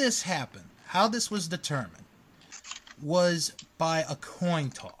how this happened, how this was determined, was by a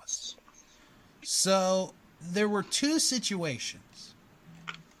coin toss. So there were two situations.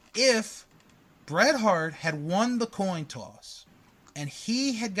 If Bret Hart had won the coin toss and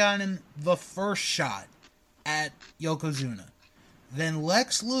he had gotten the first shot at Yokozuna, then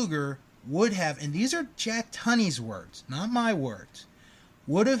Lex Luger would have, and these are Jack Tunney's words, not my words,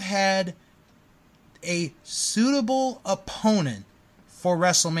 would have had a suitable opponent for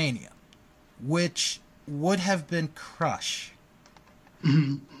WrestleMania, which would have been Crush.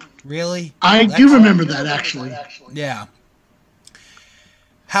 Mm-hmm. Really? I do remember that, actually. Yeah.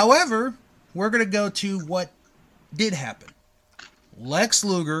 However, we're going to go to what did happen. Lex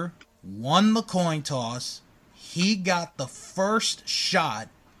Luger won the coin toss. He got the first shot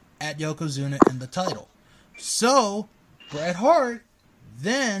at Yokozuna in the title. So, Bret Hart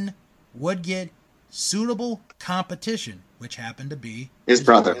then would get suitable competition, which happened to be His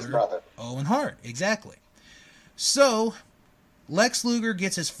brother. Owen Hart. Exactly. So Lex Luger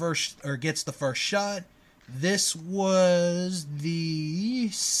gets the first shot. This was the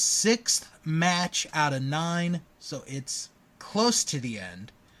 6th match out of 9, so it's close to the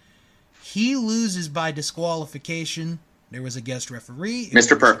end. He loses by disqualification. There was a guest referee.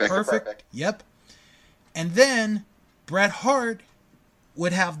 Mr. Perfect. Yep. And then Bret Hart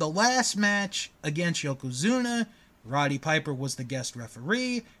would have the last match against Yokozuna. Roddy Piper was the guest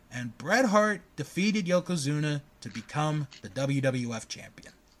referee, and Bret Hart defeated Yokozuna to become the WWF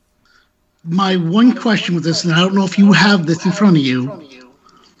champion. My one question with this, and I don't know if you have this in front of you,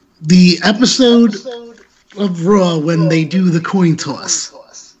 the episode of Raw when they do the coin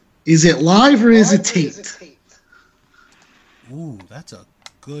toss, is it live or is it taped? Ooh, that's a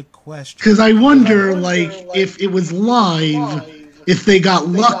good question. Because I wonder, like, if it was live, if they got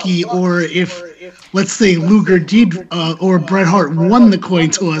lucky, or if, let's say, Luger did, or Bret Hart won the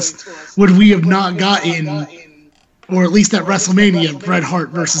coin toss, would we have not gotten, or at least at WrestleMania, Bret Hart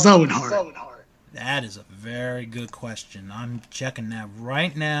versus Owen Hart? That is a very good question. I'm checking that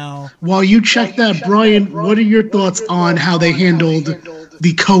right now. While you check that, Brian, what are your thoughts on how they handled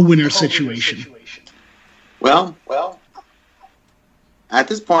the co-winner situation? Well, at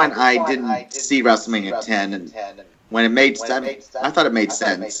this point, I didn't see WrestleMania 10, and when it made sense, I thought it made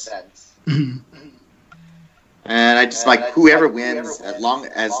sense. Mhm. And I just like whoever wins, as long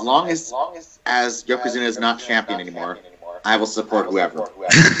as Yokozuna is not champion anymore, I will support whoever.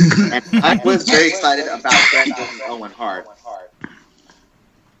 And I was very excited about Bret versus Owen Hart,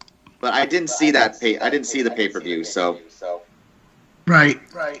 but I didn't see that I didn't see the pay-per-view, so. Right.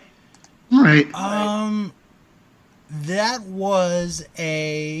 All right. That was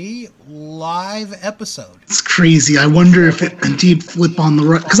a live episode. It's crazy. I wonder if it indeed flip on the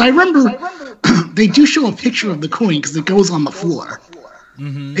right. Because I remember they do show a picture of the coin because it goes on the floor.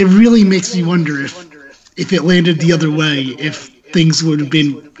 Mm-hmm. It really makes me wonder if it landed the other way, if things would have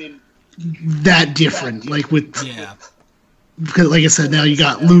been that different. Like with, because like I said, now you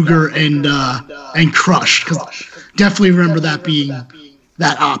got Luger and Crush. Because definitely remember that being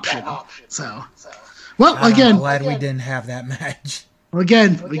that option. So, well, again, I'm glad we didn't have that match.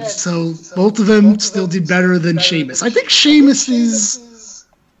 Again, so both of them still did better than Sheamus. I think Sheamus is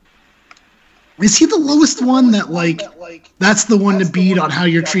he the lowest one that, like, that's the one to beat on how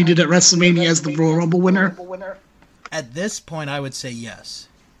you're treated at WrestleMania as the Royal Rumble winner? At this point, I would say yes.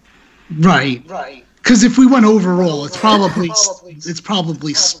 Right. Because if we went overall, it's probably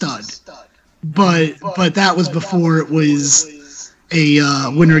Stud. But that was before it was a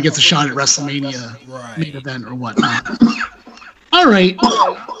winner gets a shot at WrestleMania main event or whatnot. All right,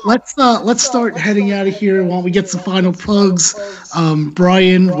 let's start heading out of here while we get some final plugs.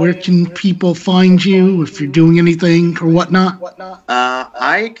 Brian, where can people find you if you're doing anything or whatnot?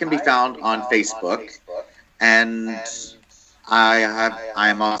 I can be found on Facebook, and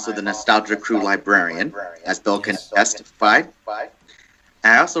I'm also the Nostalgia Crew librarian, as Bill can testify.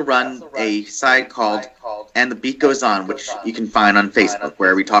 I also run a site called And the Beat Goes On, which you can find on Facebook,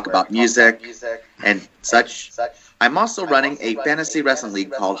 where we talk about music and such. I'm also running a fantasy wrestling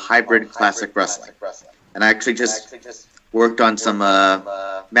league called Hybrid Classic Wrestling. And I actually just worked on some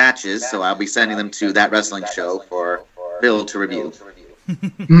matches, so I'll be sending them to that wrestling show for Bill to review.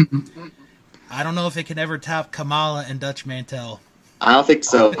 I don't know if it can ever top Kamala and Dutch Mantel. I don't think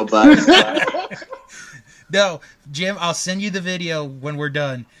so, but... No, Jim, I'll send you the video when we're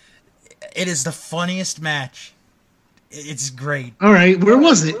done. It is the funniest match. It's great. All right, where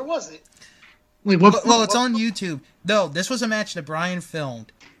was it? Wait, what? Well, it's on YouTube. No, this was a match that Brian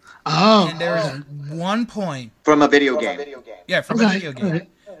filmed. Oh. And there was one point... From a video game. Yeah, from a video game.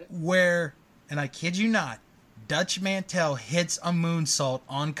 Where, and I kid you not, Dutch Mantel hits a moonsault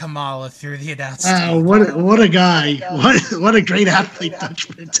on Kamala through the announce table. What a guy. What a great athlete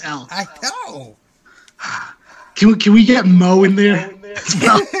Dutch Mantel. I know. Can we get Mo in there as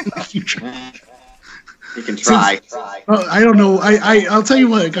well in the future? You can try. I don't know. I'll tell you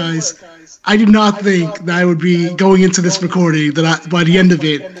what, guys. I did not think that I would be going into this recording that by the end of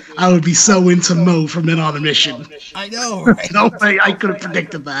it, I would be so into Mo from Men on a Mission. I know, right? No way I could have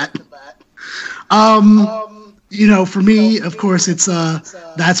predicted that. For me, of course, it's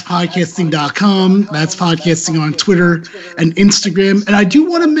that's podcasting.com. That's podcasting on Twitter and Instagram. And I do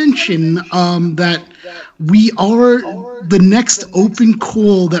want to mention that we are the next open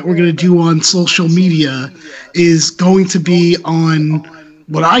call that we're going to do on social media is going to be on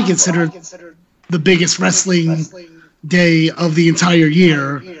what I consider the biggest wrestling day of the entire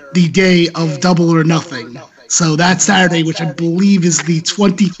year, the day of Double or Nothing. So that's Saturday, which I believe is the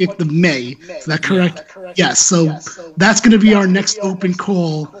 25th of May. Is that correct? Yes. So that's going to be our next open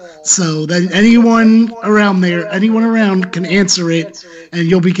call. So then anyone around can answer it, and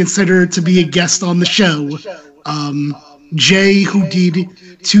you'll be considered to be a guest on the show. Jay, who did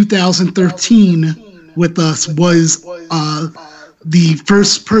 2013 with us, was the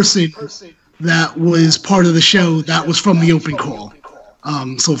first person that was part of the show that was from the open call.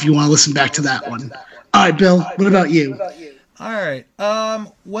 So if you want to listen back to that one. All right, Bill, what about you? All right.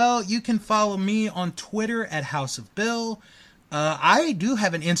 Well, you can follow me on Twitter at House of Bill. I do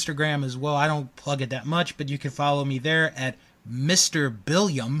have an Instagram as well. I don't plug it that much, but you can follow me there at Mr.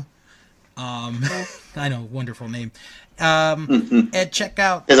 Billiam. I know, wonderful name. And check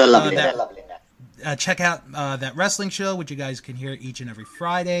out that wrestling show, which you guys can hear each and every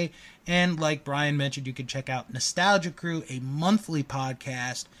Friday. And like Brian mentioned, you can check out Nostalgia Crew, a monthly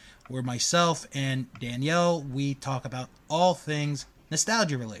podcast where myself and Danielle, we talk about all things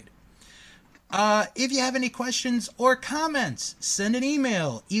nostalgia related. If you have any questions or comments, send an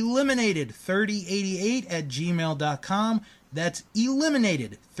email, eliminated3088@gmail.com. That's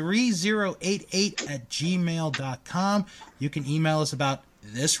eliminated3088@gmail.com. You can email us about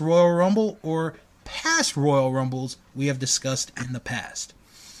this Royal Rumble or past Royal Rumbles we have discussed in the past.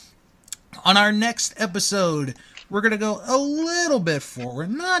 On our next episode, we're going to go a little bit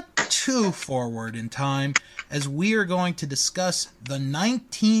forward, not too forward in time, as we are going to discuss the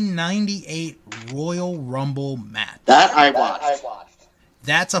 1998 Royal Rumble match. That I watched.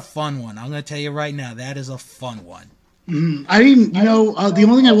 That's a fun one. I'm going to tell you right now, that is a fun one. I didn't, the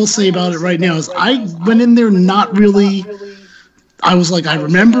only thing I will say about it right now is I went in there not really, I was like, I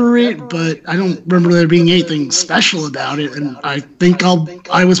remember it, but I don't remember there being anything special about it, and I think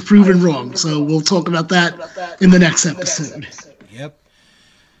I was proven wrong, so we'll talk about that in the next episode. Yep.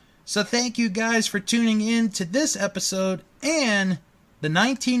 So thank you guys for tuning in to this episode and the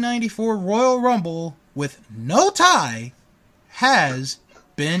 1994 Royal Rumble with no tie has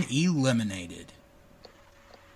been eliminated.